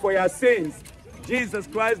died for your sins. Jesus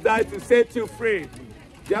Christ died to set you free.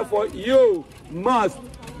 Therefore, you must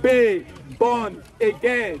be born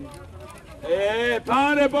again. Hey,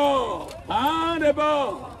 poundable,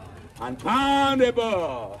 poundable, and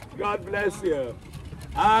poundable. God bless you.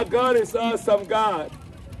 Our God is awesome God.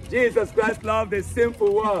 Jesus Christ loved the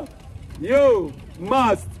sinful world. You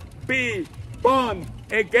must be born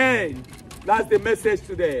again. That's the message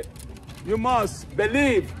today. You must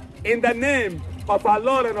believe in the name of our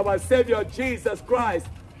Lord and our Savior Jesus Christ.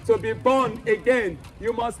 To be born again,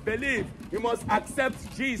 you must believe. You must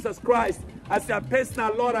accept Jesus Christ as your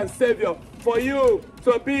personal Lord and Savior for you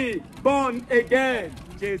to be born again.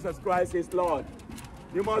 Jesus Christ is Lord.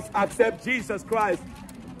 You must accept Jesus Christ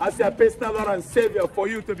as your personal Lord and Savior for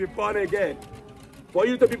you to be born again. For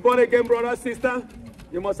you to be born again, brother, sister,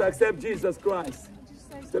 you must accept Jesus Christ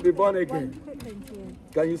to be born again. One quick thing to you.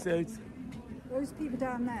 Can you say it? Those people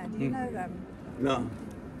down there, do you know them? No.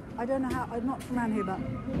 I don't know how, I'm not from around here, but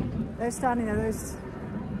they're standing there, those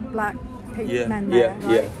black pink men there,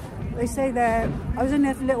 right? They say they're, I was only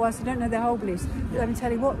there for a little while, so I don't know their whole beliefs. But let me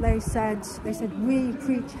tell you what they said. They said, we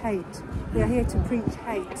preach hate. They're here to preach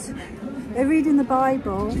hate. They're reading the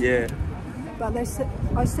Bible. Yeah. But they said,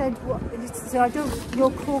 I said, what, so I don't,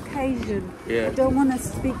 you're Caucasian. Yeah. I don't want to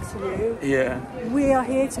speak to you. Yeah. We are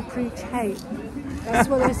here to preach hate. That's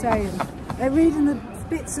what they're saying. They're reading the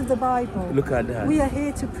bits of the Bible. Look at that. We are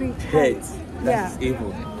here to preach hate. That's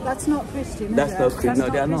evil. That's not Christian. That's not Christian. No,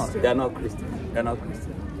 they're not. They're not Christian. They're not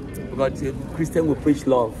Christian. Because Christian will preach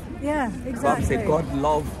love. Yeah, God exactly. said God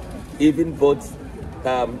love even both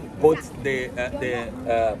the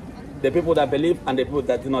people that believe and the people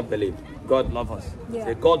that do not believe. God love us. Yeah.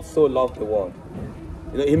 So God so loved the world.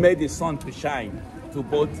 You know, He made His sun to shine to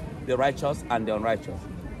both the righteous and the unrighteous.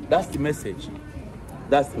 That's the message.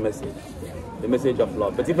 That's the message. The message of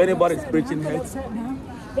love. But if anybody is preaching hate,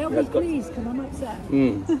 they'll be pleased because I'm upset.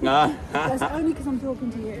 That's only because I'm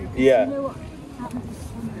talking to you. Yeah. You know what happens?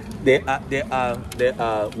 They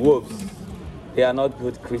are wolves. They are not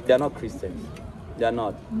good Christians. They are not Christians. They are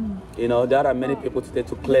not. You know, there are many people today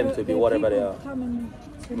to claim to be whatever they are. Coming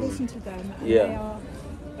to listen to them, and Yeah. they are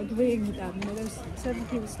agreeing with them. You know, there's several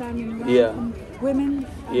people standing around. Yeah. And women.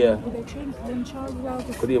 Yeah. With their children, and child as well.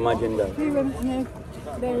 Could you imagine that? Three women, you know,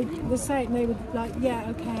 they were saying, they would like, yeah,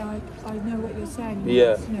 okay, I know what you're saying.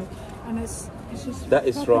 Yeah. You know, and it's just That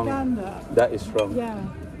is wrong. propaganda. That is wrong. Yeah.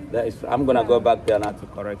 That is. I'm gonna go back there now to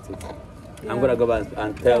correct it. I'm gonna go back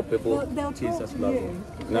and tell people They'll Jesus talk love to you.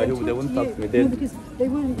 you. No, they wouldn't talk to me. They, No, because they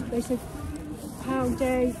wouldn't. They said, "How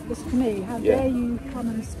dare this to me? How dare you come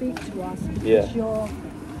and speak to us because you're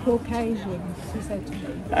Caucasian?" He said to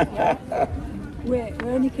me. Yeah. We're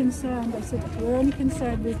only concerned. They said we're only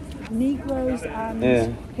concerned with Negroes and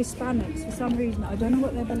Hispanics for some reason. I don't know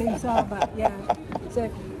what their beliefs are, but yeah. So,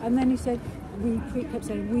 and then he said, kept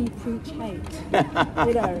saying, we preach hate.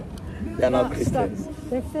 You know. they're not Christians.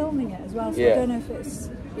 They're filming it as well, so I don't know if it's,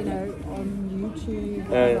 you know, on YouTube.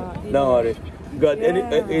 Or don't worry. God,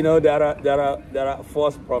 you know, there are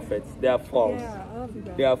false prophets. They are false. Yeah,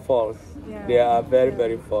 they are false. Yeah. They are very,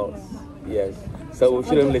 very false. Yes. So we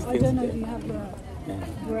shouldn't listen to them. I don't know if you have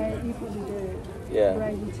the brave, you probably do. Yeah.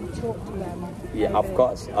 Brave to talk to them. Yeah, of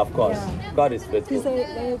course, of course. Yeah. God is faithful.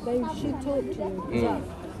 Because they should talk to you.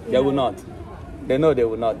 They will not. They know they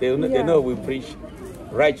will not. They know we preach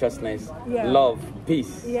righteousness, love,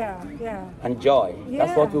 peace, and joy.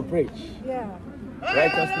 That's what we preach. Yeah.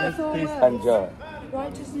 Righteousness, peace, and joy.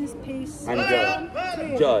 Righteousness, peace, and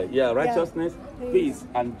joy. Joy, yeah. Righteousness, peace,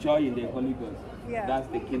 and joy in the Holy Ghost. Yeah. That's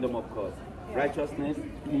the kingdom of God. Righteousness,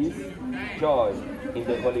 peace, joy in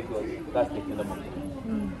the Holy Ghost. That's the kingdom of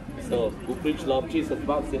God. So we preach love. Jesus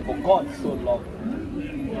Bible said, for God so loved.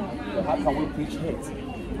 So how can we preach hate?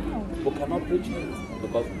 We cannot preach hate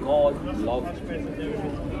because God loved you.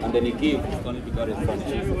 And then He gave His only begotten Son,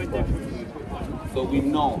 Jesus Christ. So we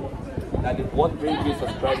know that what brings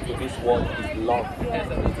Jesus Christ to this world is love.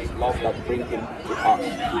 It is love that brings Him to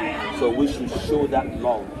us. So we should show that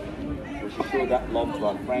love. We should show that love to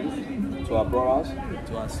our friends, to our brothers,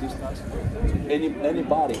 to our sisters, to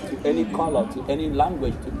anybody, to any color, to any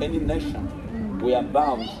language, to any nation. We are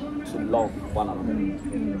bound to love one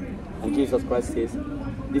another. And Jesus Christ says,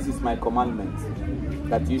 this is my commandment,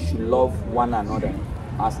 that you should love one another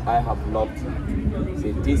as I have loved you.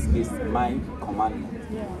 Say, this is my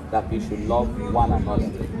commandment, that you should love one another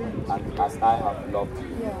and as I have loved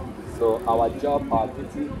you. So our job, our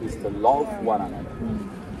duty is to love one another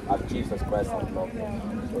as Jesus Christ has loved you.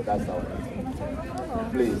 So that's our duty.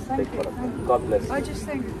 Please take care of them. God bless you. I just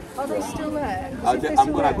think, are they still there? I'm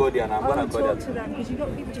going to go there and I'm going to go there. Talk to them, because you've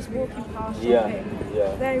got people just walking past Yeah.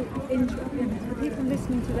 They're the people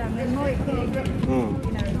listening to them, they might hear you.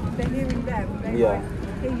 You know, they're hearing them. They might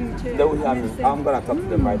hear you too. They will hear me. I'm going to talk to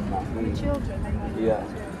them right now. The children, they might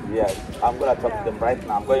Yeah. I'm going to talk to them right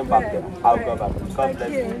now. I'm going back there. I'll go back. God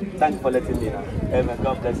bless you. Thanks for letting me know. Amen.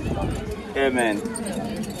 God bless you. Amen.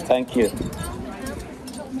 Thank you.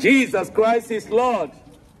 Jesus Christ is Lord.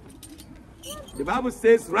 The Bible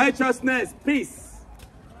says righteousness, peace,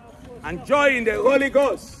 and joy in the Holy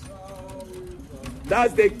Ghost.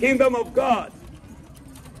 That's the kingdom of God.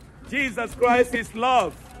 Jesus Christ is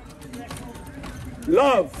love.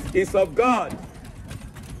 Love is of God.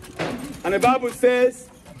 And the Bible says,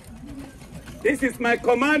 this is my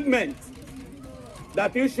commandment,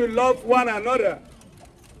 that you should love one another,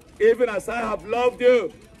 even as I have loved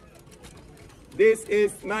you. This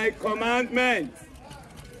is my commandment,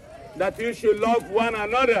 that you should love one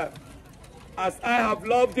another as I have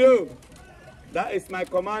loved you. That is my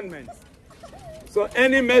commandment. So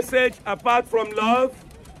any message apart from love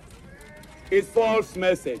is false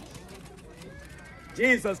message.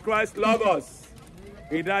 Jesus Christ loved us.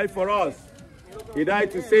 He died for us. He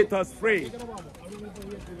died to set us free.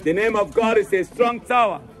 The name of God is a strong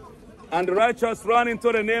tower, and the righteous run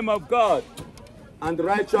into the name of God, and the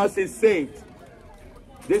righteous is saved.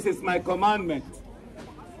 This is my commandment,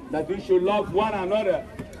 that we should love one another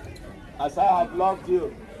as I have loved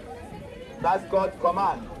you. That's God's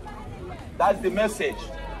command. That's the message.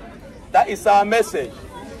 That is our message,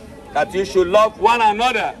 that you should love one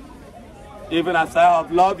another even as I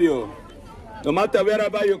have loved you. No matter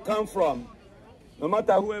wherever you come from, no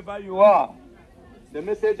matter whoever you are, the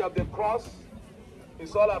message of the cross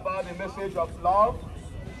is all about the message of love.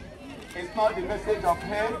 It's not the message of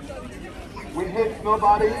hate. We hate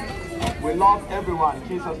nobody. We love everyone.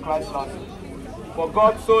 Jesus Christ loves us. For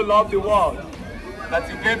God so loved the world that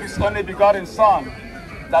he gave his only begotten Son,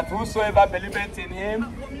 that whosoever believeth in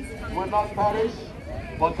him will not perish,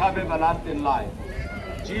 but have everlasting life.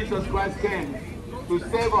 Jesus Christ came to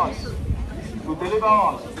save us, to deliver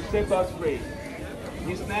us, to set us free.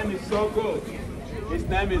 His name is so good. His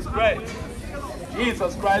name is great.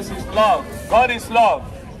 Jesus Christ is love. God is love.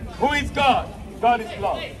 Who is God? God is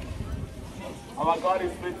love. Our God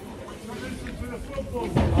is faithful.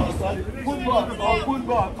 Our God is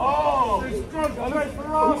football. Oh,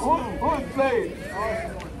 who is playing?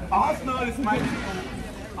 Arsenal is my team.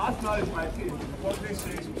 Arsenal is my team. What this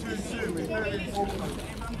is, 2-2, is very important.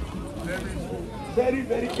 Very important. Very,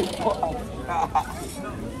 very important.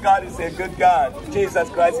 God is a good God. Jesus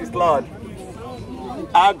Christ is Lord.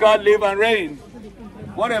 Our God live and reign.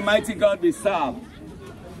 What a mighty God we serve.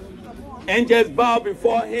 Angels bow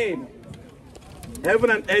before him. Heaven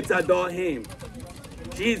and earth adore him.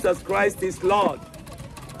 Jesus Christ is Lord.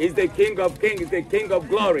 He's the King of kings, the King of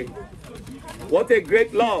glory. What a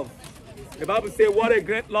great love. The Bible says, what a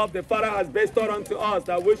great love the Father has bestowed unto us,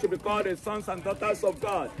 that we should be called the sons and daughters of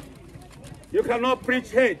God. You cannot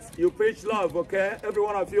preach hate, you preach love, okay? Every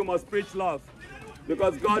one of you must preach love,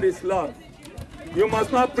 because God is love. You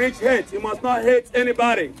must not preach hate. You must not hate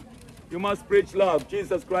anybody. You must preach love.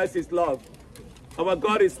 Jesus Christ is love. Our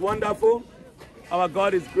God is wonderful. Our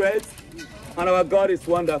God is great. And our God is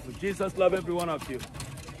wonderful. Jesus loves every one of you.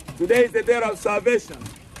 Today is the day of salvation.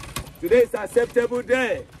 Today is an acceptable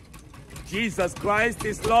day. Jesus Christ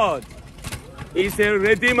is Lord. He's a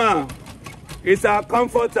Redeemer. He's our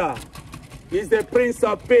Comforter. He's the Prince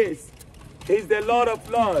of Peace. He's the Lord of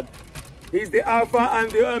Lords. He's the Alpha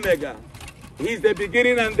and the Omega. He's the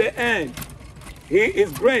beginning and the end. He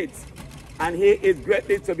is great, and he is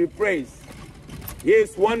greatly to be praised. He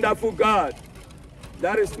is wonderful God.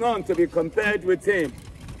 There is none to be compared with him.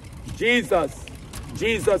 Jesus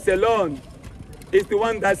alone is the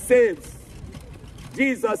one that saves.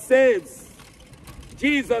 Jesus saves.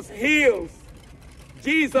 Jesus heals.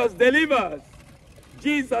 Jesus delivers.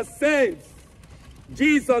 Jesus saves.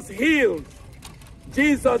 Jesus heals.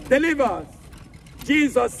 Jesus delivers.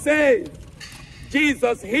 Jesus saves.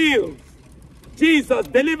 Jesus heals. Jesus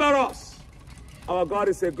delivers us. Our God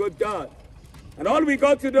is a good God. And all we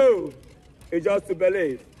got to do is just to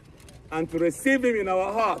believe and to receive him in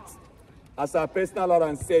our hearts as our personal Lord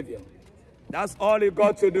and Savior. That's all you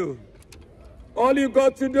got to do. All you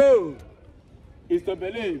got to do is to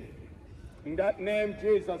believe In that name,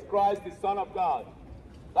 Jesus Christ, the Son of God.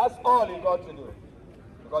 That's all you got to do.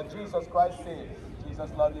 Because Jesus Christ saves. Jesus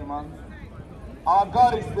loves you, man. Our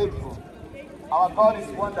God is faithful. Our God is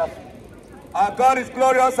wonderful. Our God is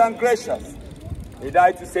glorious and gracious. He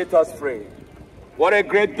died to set us free. What a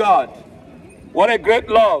great God. What a great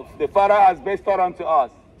love the Father has bestowed unto us.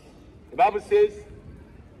 The Bible says,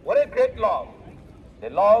 what a great love. The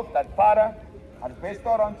love that Father has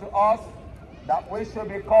bestowed unto us, that we should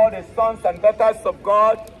be called the sons and daughters of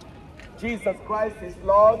God. Jesus Christ is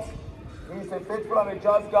Lord. He is a faithful and a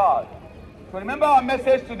just God. So remember our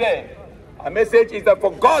message today. Our message is that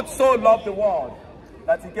for God so loved the world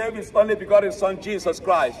that he gave his only begotten Son, Jesus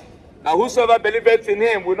Christ. Now whosoever believeth in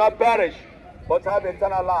him will not perish, but have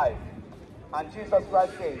eternal life. And Jesus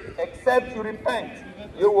Christ says, except you repent,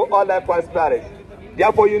 you will all likewise perish.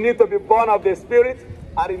 Therefore you need to be born of the Spirit,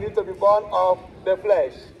 and you need to be born of the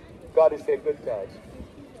flesh. God is a good God.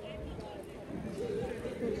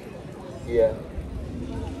 Yeah.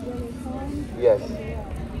 Yes.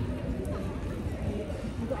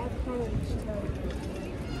 You've got to have courage to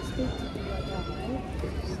speak to people like that, right?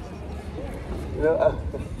 You know, You know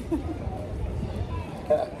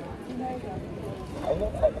that? I know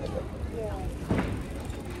that. Yeah.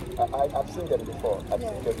 I've seen them before. I've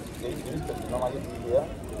seen them. They used to normally be here,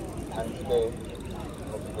 and today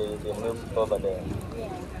they moved over there.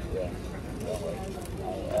 Yeah.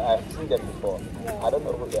 I've seen them before. I don't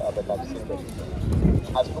know who they are, but I've seen them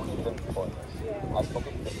before. I've spoken to them before. I've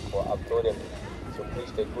spoken to them before. I've told them to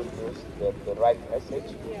preach the good news, the right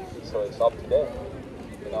message. So it's up to them,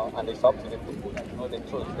 you know, and it's up to the people that know the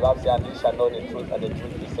truth. The Bible says, and you shall know the truth, and the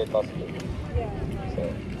truth will set us free. So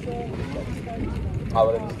I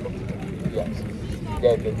already spoke to them. Yes.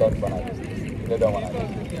 They don't want to listen. They don't want to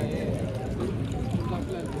listen.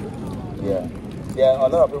 Yeah. Yeah, a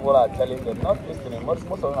lot of people are telling them, not listening, most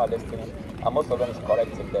of them are listening, and most of them is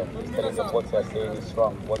correcting them. It's telling them what you're saying is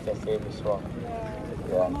wrong, what you're saying is wrong.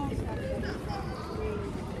 Yeah.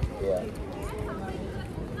 Yeah.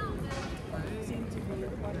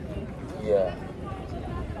 Yeah.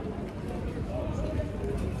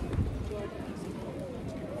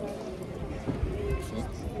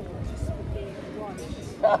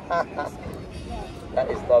 That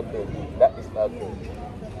is not good. That is not good.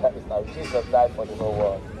 That is not. Jesus died for the whole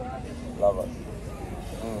world. Love us.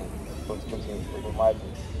 Which is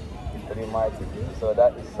mighty. Pretty mighty. So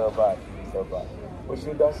that is so bad. So bad. We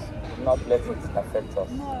should just not let it affect us.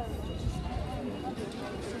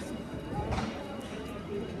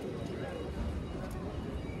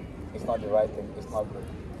 It's not the right thing. It's not good.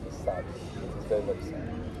 It's sad. It is very, very sad.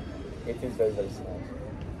 It is very, very sad.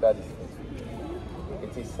 That is it.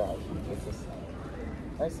 It is sad. It is sad.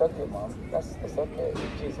 It's okay, Mom. It's okay.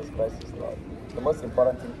 Jesus Christ is Lord. The most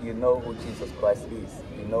important thing, you know who Jesus Christ is.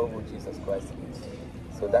 You know who Jesus Christ is.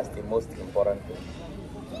 So that's the most important thing.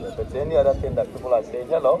 Yeah, but any other thing that people are saying,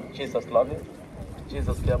 hello, Jesus love you.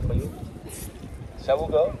 Jesus care for you. Shall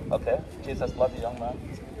we go? Okay. Jesus love you, young man.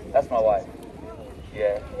 That's my wife.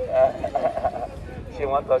 Yeah. She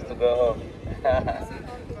wants us to go home.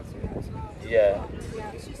 Yeah.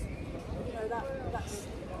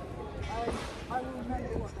 I will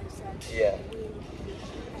remember what they said. Yeah.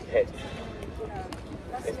 Hey.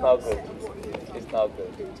 It's not good. It's not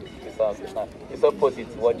good. It's not. It's opposite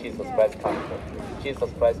to what Jesus Christ came for. Jesus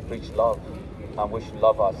Christ preached love, and we should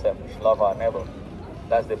love ourselves. We should love our neighbor.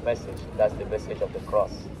 That's the message. That's the message of the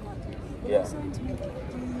cross. Yeah. They're saying to me, do you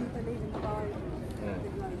believe in the Bible?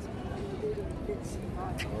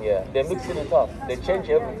 Yeah, they're mixing it up. They change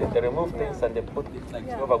everything. They remove things and they put it like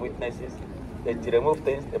Jehovah's Witnesses. They remove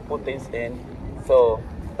things, they put things in. So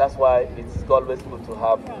that's why it's always good to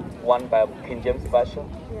have one Bible, King James Version.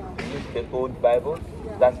 Use the old Bible.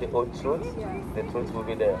 That's the old truth. The truth will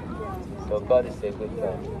be there. So God is a good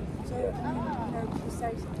God.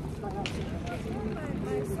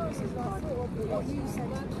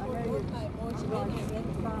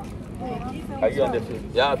 Are you on the field?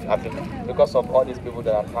 Yeah, I think because of all these people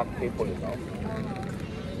that attack people, you know.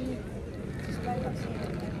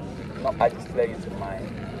 No, I display it to mine.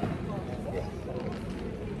 Yeah.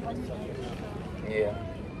 Yeah.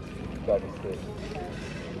 God is good.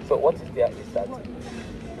 So what is there is that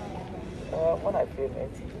when I feel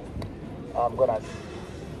it, I'm gonna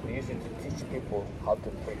use it to teach people how to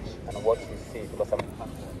preach and what to say because I'm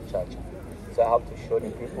in church. So I have to show the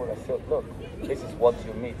people and say, look, this is what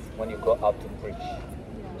you meet when you go out to preach.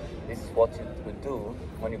 This is what you do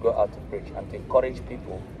when you go out to preach, and to encourage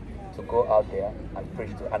people to go out there and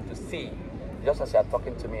preach to, and to see, just as you are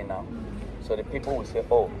talking to me now. So the people will say,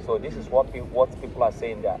 oh, so this is what people are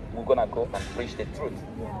saying there. We're going to go and preach the truth.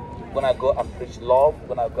 We're going to go and preach love.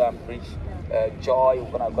 We're going to go and preach joy.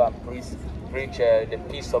 We're gonna go and preach the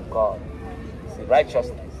peace of God. See,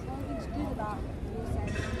 righteousness.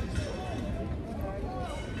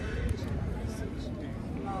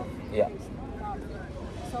 Yeah.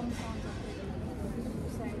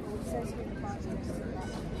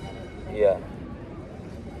 Yeah.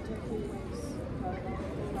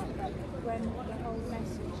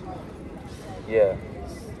 Yeah.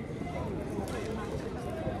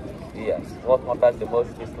 Yes. What matters the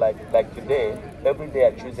most is like today, every day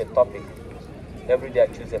I choose a topic. Every day I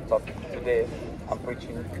choose a topic. Today I'm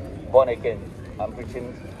preaching born again. I'm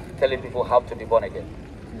preaching telling people how to be born again.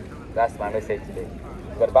 That's my message today.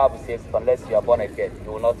 But the Bible says, unless you are born again,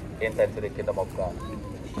 you will not enter into the kingdom of God.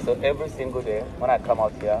 So every single day, when I come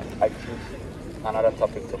out here, I choose another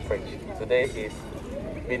topic to preach. Today is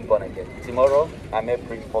being born again. Tomorrow, I may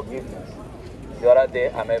preach forgiveness. The other day,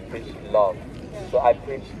 I may preach love. So I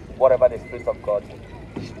preach whatever the Spirit of God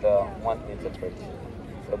wants me to preach.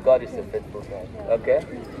 So God is a faithful God. Okay?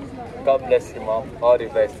 God bless you, Mom. All the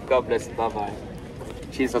best. God bless you. Bye-bye.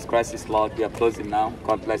 Jesus Christ is Lord. We are closing now.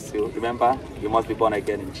 God bless you. Remember, you must be born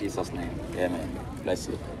again in Jesus' name. Amen. Bless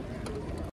you.